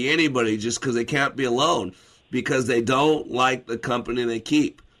anybody just because they can't be alone? Because they don't like the company they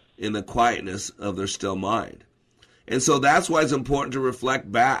keep in the quietness of their still mind. And so that's why it's important to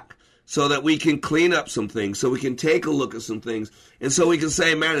reflect back so that we can clean up some things, so we can take a look at some things, and so we can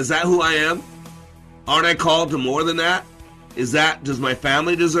say, man, is that who I am? Aren't I called to more than that? Does my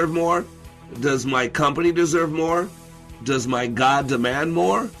family deserve more? Does my company deserve more? Does my God demand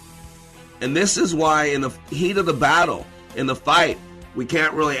more? And this is why in the heat of the battle, in the fight, we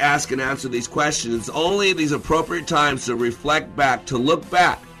can't really ask and answer these questions. It's only at these appropriate times to reflect back, to look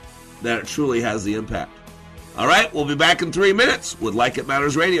back, that it truly has the impact. All right, we'll be back in 3 minutes with Like It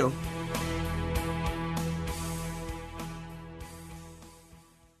Matters Radio.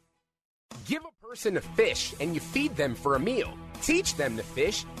 Give a person a fish and you feed them for a meal. Teach them to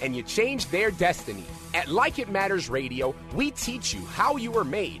fish and you change their destiny. At Like It Matters Radio, we teach you how you are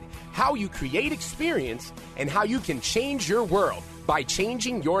made, how you create experience, and how you can change your world by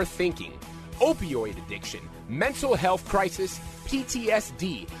changing your thinking. Opioid addiction, mental health crisis,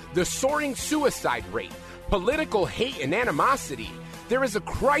 PTSD, the soaring suicide rate, political hate and animosity. There is a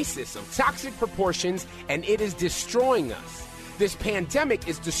crisis of toxic proportions and it is destroying us. This pandemic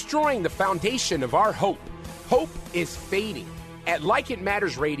is destroying the foundation of our hope. Hope is fading. At Like It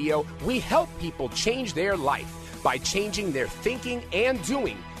Matters Radio, we help people change their life by changing their thinking and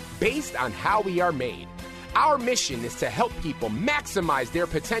doing based on how we are made. Our mission is to help people maximize their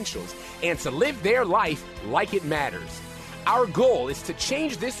potentials and to live their life like it matters. Our goal is to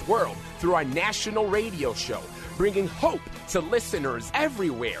change this world through our national radio show, bringing hope to listeners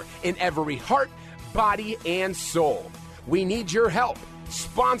everywhere in every heart, body, and soul. We need your help,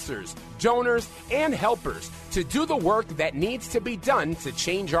 sponsors, donors, and helpers to do the work that needs to be done to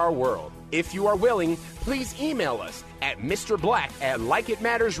change our world. If you are willing, please email us at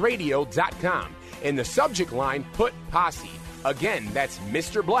MrBlack@LikeItMattersRadio.com. In the subject line, put Posse. Again, that's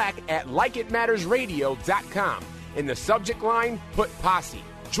MrBlack@LikeItMattersRadio.com. In the subject line, put Posse.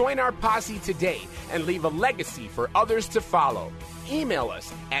 Join our posse today and leave a legacy for others to follow. Email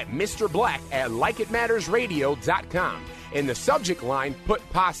us at MrBlack@LikeItMattersRadio.com. In the subject line, put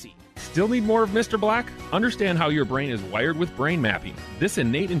Posse. Still need more of Mr. Black? Understand how your brain is wired with brain mapping. This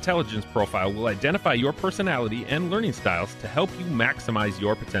innate intelligence profile will identify your personality and learning styles to help you maximize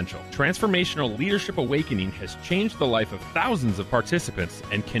your potential. Transformational Leadership Awakening has changed the life of thousands of participants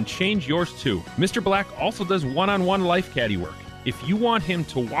and can change yours too. Mr. Black also does one-on-one life caddy work. If you want him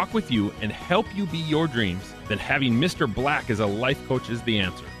to walk with you and help you be your dreams, then having Mr. Black as a life coach is the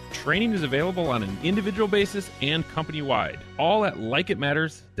answer. Training is available on an individual basis and company-wide, all at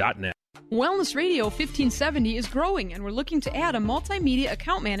likeitmatters.net. Wellness Radio 1570 is growing, and we're looking to add a multimedia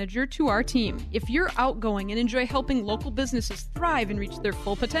account manager to our team. If you're outgoing and enjoy helping local businesses thrive and reach their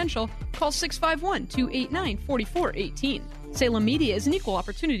full potential, call 651-289-4418. Salem Media is an equal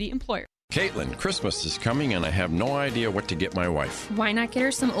opportunity employer. Caitlin, Christmas is coming and I have no idea what to get my wife. Why not get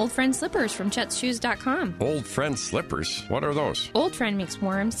her some Old Friend slippers from Chet'sShoes.com? Old Friend slippers? What are those? Old Friend makes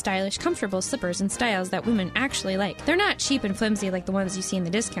warm, stylish, comfortable slippers in styles that women actually like. They're not cheap and flimsy like the ones you see in the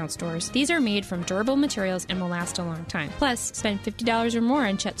discount stores. These are made from durable materials and will last a long time. Plus, spend $50 or more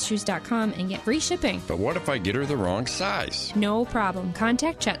on Chet'sShoes.com and get free shipping. But what if I get her the wrong size? No problem.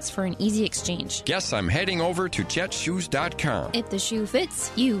 Contact Chet's for an easy exchange. Guess I'm heading over to Chet'sShoes.com. If the shoe fits,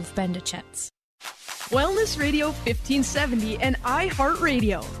 you've been to Chet's. Wellness Radio 1570 and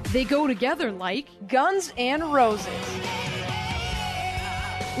iHeartRadio. They go together like Guns and Roses.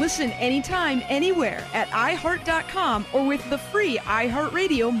 Listen anytime, anywhere at iHeart.com or with the free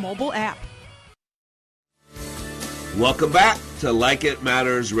iHeartRadio mobile app. Welcome back to Like It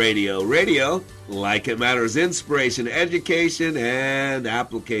Matters Radio. Radio, like it matters, inspiration, education, and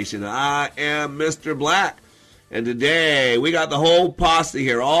application. I am Mr. Black. And today, we got the whole posse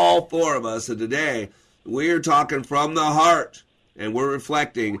here, all four of us. And today, we're talking from the heart. And we're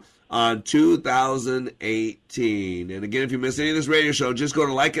reflecting on 2018. And again, if you miss any of this radio show, just go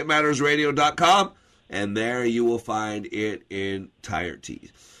to likeitmattersradio.com. And there you will find it in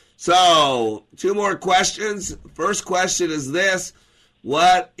entirety. So, two more questions. First question is this.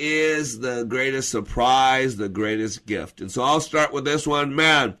 What is the greatest surprise, the greatest gift? And so I'll start with this one.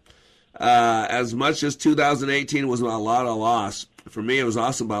 Man, as much as 2018 was a lot of loss, for me it was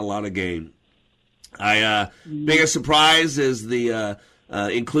also about a lot of gain. Biggest surprise is the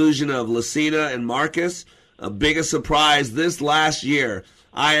inclusion of Lucina and Marcus. Biggest surprise this last year,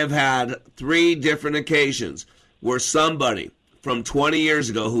 I have had 3 different occasions where somebody from 20 years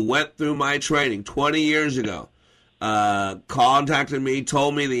ago who went through my training 20 years ago contacted me,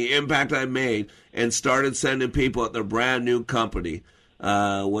 told me the impact I made, and started sending people at their brand new company.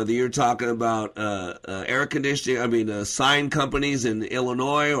 Whether you're talking about air conditioning, sign companies in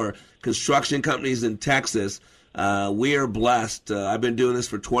Illinois or construction companies in Texas, we are blessed. I've been doing this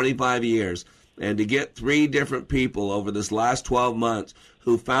for 25 years, and to get 3 different people over this last 12 months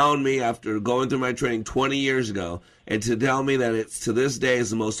who found me after going through my training 20 years ago, and to tell me that it's to this day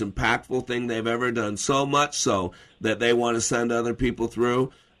is the most impactful thing they've ever done, so much so that they want to send other people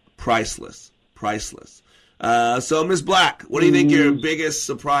through, priceless. So, Ms. Black, what do you think your biggest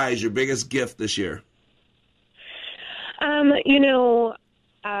surprise, your biggest gift this year? I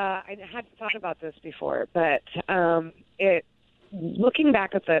hadn't thought about this before, but looking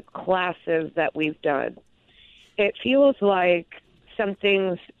back at the classes that we've done, it feels like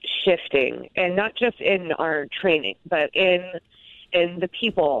something's shifting, and not just in our training, but in the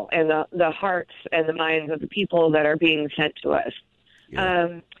people and the hearts and the minds of the people that are being sent to us.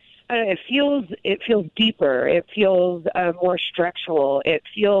 Yeah. It feels deeper. It feels more structural. It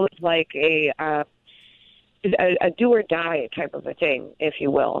feels like a do or die type of a thing, if you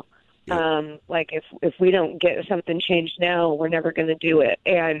will. Yeah. Like if we don't get something changed now, we're never going to do it.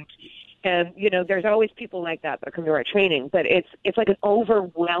 And there's always people like that come to our training, but it's like an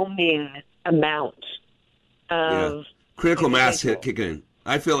overwhelming amount of critical mass kicking in.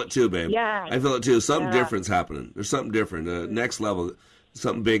 I feel it too, babe. Yeah, I feel it too. Something different's happening. There's something different. Next level.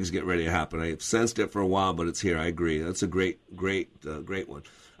 Something big's getting ready to happen. I've sensed it for a while, but it's here. I agree. That's a great one.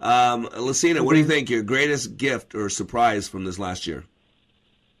 Lucina, what do you think your greatest gift or surprise from this last year?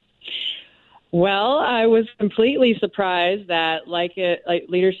 Well, I was completely surprised that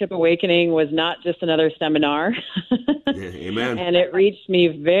Leadership Awakening was not just another seminar. Amen. And it reached me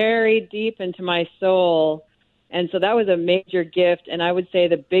very deep into my soul. And so that was a major gift. And I would say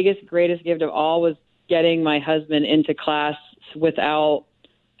the greatest gift of all was getting my husband into class without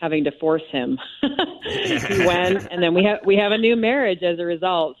having to force him. He went, and then we have a new marriage as a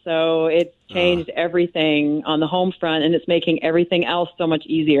result. So it changed everything on the home front, and it's making everything else so much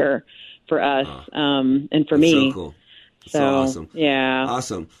easier for us and for me. So cool. So awesome. Yeah.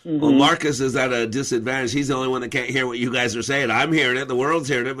 Awesome. Mm-hmm. Well, Marcus is at a disadvantage. He's the only one that can't hear what you guys are saying. I'm hearing it. The world's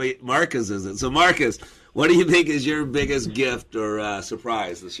hearing it, but Marcus isn't. So, Marcus, what do you think is your biggest gift or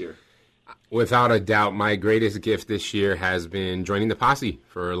surprise this year? Without a doubt, my greatest gift this year has been joining the posse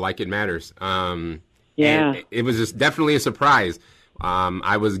for Like It Matters. It was just definitely a surprise.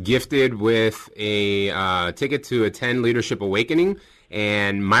 I was gifted with a ticket to attend Leadership Awakening,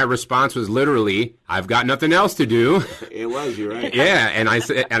 and my response was literally, "I've got nothing else to do." It was, you're right. Yeah, and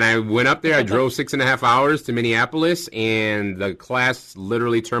I went up there. I drove 6.5 hours to Minneapolis, and the class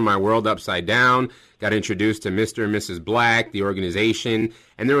literally turned my world upside down. Got introduced to Mr. and Mrs. Black, the organization,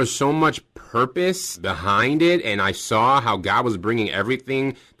 and there was so much purpose behind it, and I saw how God was bringing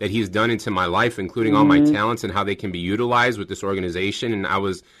everything that He's done into my life, including all my talents and how they can be utilized with this organization, and I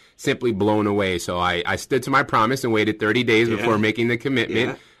was simply blown away. So I stood to my promise and waited 30 days before making the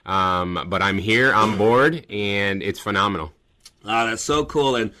commitment, but I'm here, I'm board, and it's phenomenal. Oh, that's so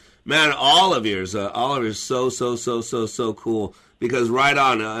cool, and man, all of yours so cool. Because right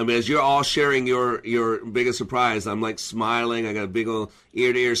on, as you're all sharing your biggest surprise, I'm like smiling. I got a big old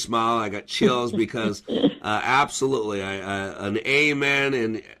ear-to-ear smile. I got chills because absolutely, an amen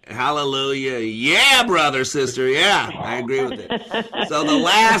and hallelujah. Yeah, brother, sister. Yeah, I agree with it. So the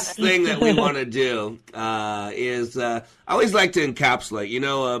last thing that we want to do is I always like to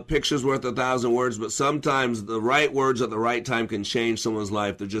encapsulate. A picture's worth 1,000 words, but sometimes the right words at the right time can change someone's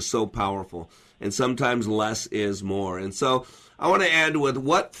life. They're just so powerful. And sometimes less is more. And so I want to end with,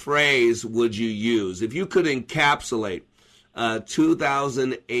 what phrase would you use if you could encapsulate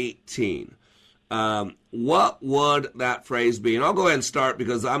 2018? What would that phrase be? And I'll go ahead and start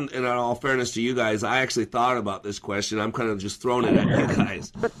because in all fairness to you guys, I actually thought about this question. I'm kind of just throwing it at you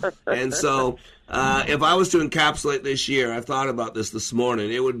guys. And so if I was to encapsulate this year, I thought about this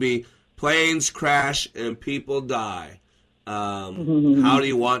morning. It would be planes crash and people die. How do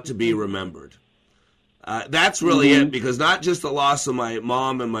you want to be remembered? That's really it, because not just the loss of my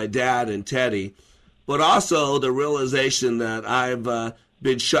mom and my dad and Teddy, but also the realization that I've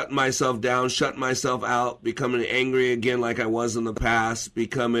been shutting myself down, shutting myself out, becoming angry again like I was in the past,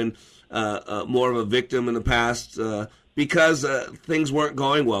 becoming more of a victim in the past because things weren't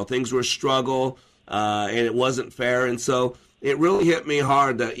going well. Things were a struggle, and it wasn't fair. And so it really hit me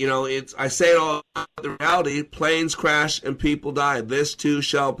hard that, I say it all, the reality, planes crash and people die. This too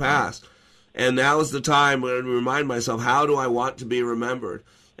shall pass. And now is the time when I remind myself, how do I want to be remembered?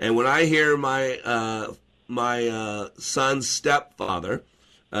 And when I hear my son's stepfather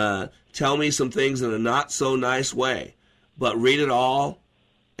tell me some things in a not so nice way, but read it all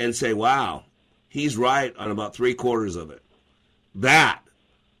and say, wow, he's right on about 3/4 of it. That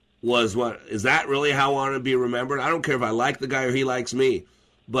was is that really how I want to be remembered? I don't care if I like the guy or he likes me,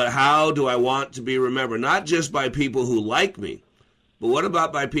 but how do I want to be remembered? Not just by people who like me, but what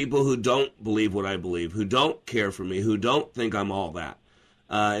about by people who don't believe what I believe, who don't care for me, who don't think I'm all that?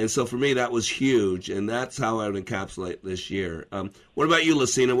 And so for me, that was huge, and that's how I would encapsulate this year. What about you,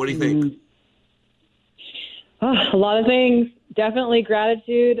 Lucina? What do you think? A lot of things. Definitely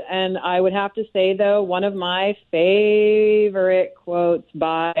gratitude. And I would have to say, though, one of my favorite quotes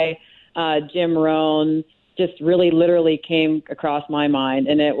by Jim Rohn just really literally came across my mind.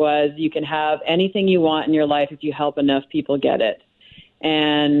 And it was, you can have anything you want in your life if you help enough people get it.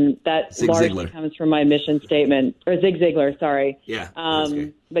 And that largely comes from my mission statement, or Zig Ziglar, sorry. Yeah.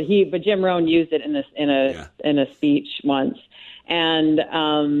 But Jim Rohn used it in a speech once. And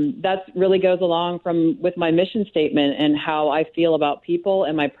that really goes along with my mission statement and how I feel about people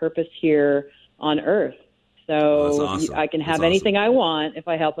and my purpose here on Earth. So awesome. I can have anything I want if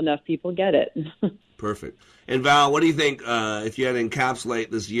I help enough people get it. Perfect. And Val, what do you think if you had to encapsulate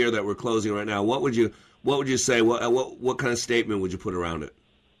this year that we're closing right now? What would you say? What kind of statement would you put around it?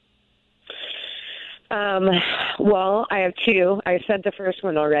 Well, I have two. I said the first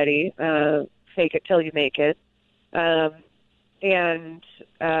one already. Fake it till you make it. And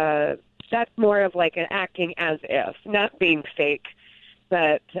that's more of like an acting as if, not being fake,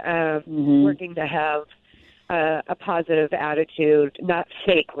 but working to have a positive attitude, not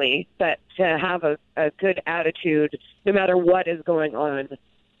fakely, but to have a good attitude no matter what is going on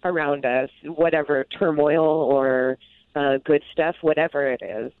around us, whatever turmoil or good stuff, whatever it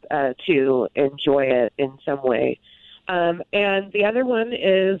is, to enjoy it in some way. And the other one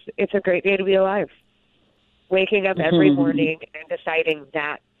is, it's a great day to be alive. Waking up every morning and deciding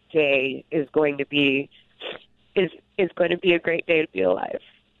that day is going to be a great day to be alive.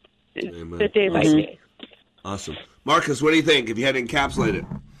 The day by day. Awesome. Marcus, what do you think if you had to encapsulate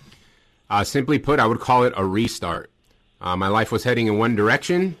it? Simply put, I would call it a restart. My life was heading in one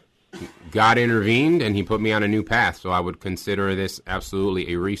direction. God intervened, and he put me on a new path. So I would consider this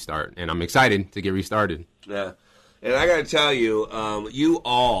absolutely a restart. And I'm excited to get restarted. Yeah. And I got to tell you, you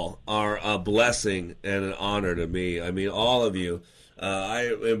all are a blessing and an honor to me. I mean, all of you.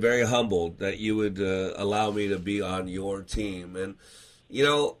 I am very humbled that you would allow me to be on your team. And, you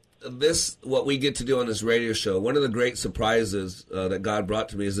know, what we get to do on this radio show, one of the great surprises that God brought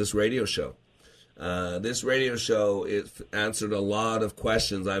to me is this radio show. This radio show, it answered a lot of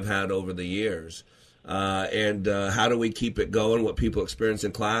questions I've had over the years. And how do we keep it going, what people experience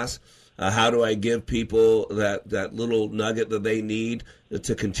in class? How do I give people that little nugget that they need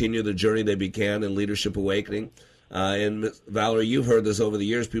to continue the journey they began in Leadership Awakening? And Valerie, you've heard this over the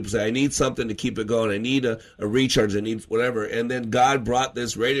years. People say, I need something to keep it going. I need a recharge. I need whatever. And then God brought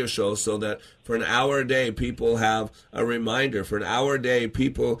this radio show so that for an hour a day, people have a reminder. For an hour a day,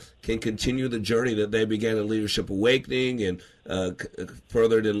 people can continue the journey that they began in Leadership Awakening and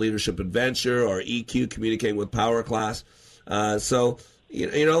furthered in Leadership Adventure or EQ, Communicating with Power class. So,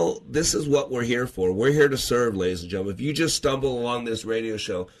 you know, this is what we're here for. We're here to serve, ladies and gentlemen. If you just stumble along this radio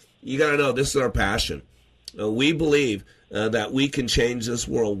show, you got to know this is our passion. We believe that we can change this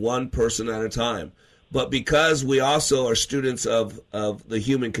world one person at a time. But because we also are students of the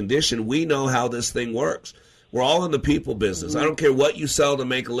human condition, we know how this thing works. We're all in the people business. I don't care what you sell to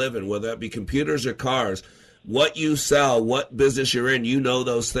make a living, whether that be computers or cars. What you sell, what business you're in, you know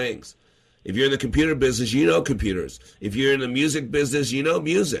those things. If you're in the computer business, you know computers. If you're in the music business, you know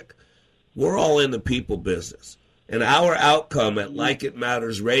music. We're all in the people business. And our outcome at Like It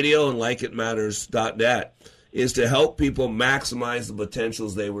Matters Radio and LikeItMatters.net is to help people maximize the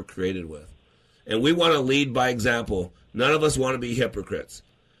potentials they were created with. And we want to lead by example. None of us want to be hypocrites.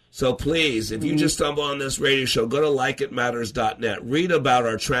 So please, if you just stumble on this radio show, go to LikeItMatters.net. Read about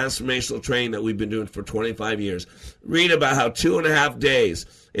our transformational training that we've been doing for 25 years. Read about how 2.5 days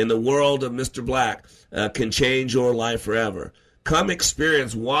in the world of Mr. Black can change your life forever. Come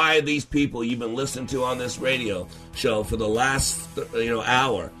experience why these people you've been listening to on this radio show for the last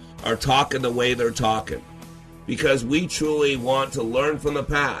hour are talking the way they're talking. Because we truly want to learn from the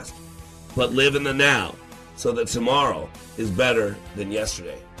past, but live in the now so that tomorrow is better than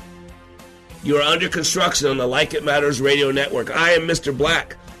yesterday. You are under construction on the Like It Matters Radio Network. I am Mr.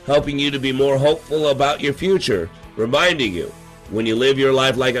 Black, helping you to be more hopeful about your future, reminding you, when you live your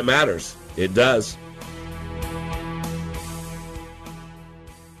life like it matters, it does.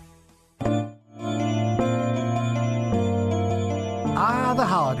 The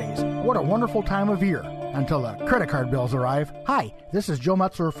holidays. What a wonderful time of year. until the credit card bills arrive. Hi, this is Joe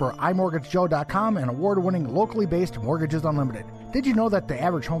Metzler for iMortgageJoe.com and award-winning locally based Mortgages Unlimited. Did you know that the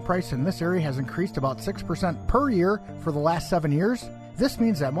average home price in this area has increased about 6% per year for the last 7 years? This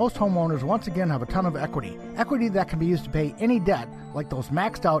means that most homeowners once again have a ton of equity. Equity that can be used to pay any debt, like those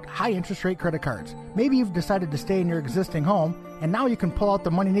maxed out high interest rate credit cards. Maybe you've decided to stay in your existing home, and now you can pull out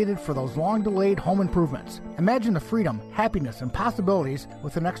the money needed for those long delayed home improvements. Imagine the freedom, happiness, and possibilities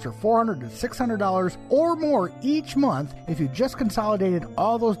with an extra $400 to $600 or more each month if you just consolidated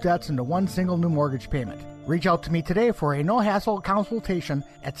all those debts into one single new mortgage payment. Reach out to me today for a no-hassle consultation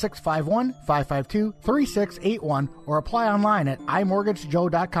at 651-552-3681 or apply online at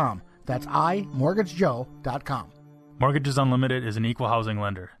iMortgageJoe.com. That's iMortgageJoe.com. Mortgages Unlimited is an equal housing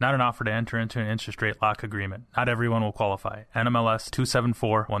lender, not an offer to enter into an interest rate lock agreement. Not everyone will qualify. NMLS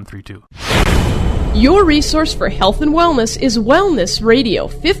 274132. Your resource for health and wellness is Wellness Radio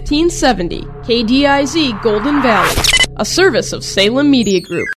 1570, KDIZ Golden Valley, a service of Salem Media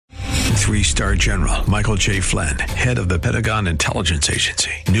Group. 3-star General Michael J. Flynn, head of the Pentagon Intelligence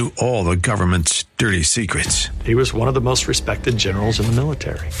Agency, knew all the government's dirty secrets. He was one of the most respected generals in the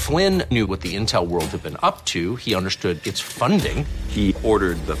military. Flynn knew what the intel world had been up to. He understood its funding. He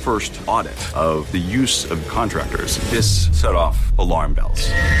ordered the first audit of the use of contractors. This set off alarm bells.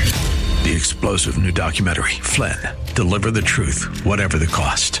 The explosive new documentary, Flynn, Deliver the Truth, Whatever the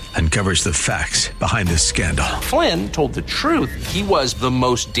Cost, uncovers the facts behind this scandal. Flynn told the truth. He was the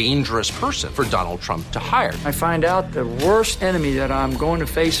most dangerous person for Donald Trump to hire. I find out the worst enemy that I'm going to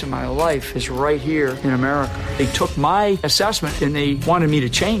face in my life is right here in America. They took my assessment and they wanted me to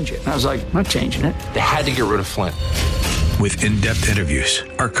change it. And I was like, I'm not changing it. They had to get rid of Flynn. With in-depth interviews,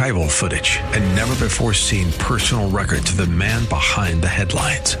 archival footage, and never-before-seen personal records of the man behind the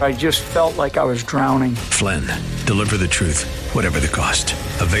headlines. I just felt like I was drowning. Flynn, Deliver the Truth, Whatever the Cost.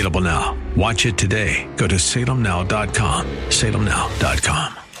 Available now. Watch it today. Go to salemnow.com.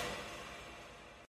 salemnow.com.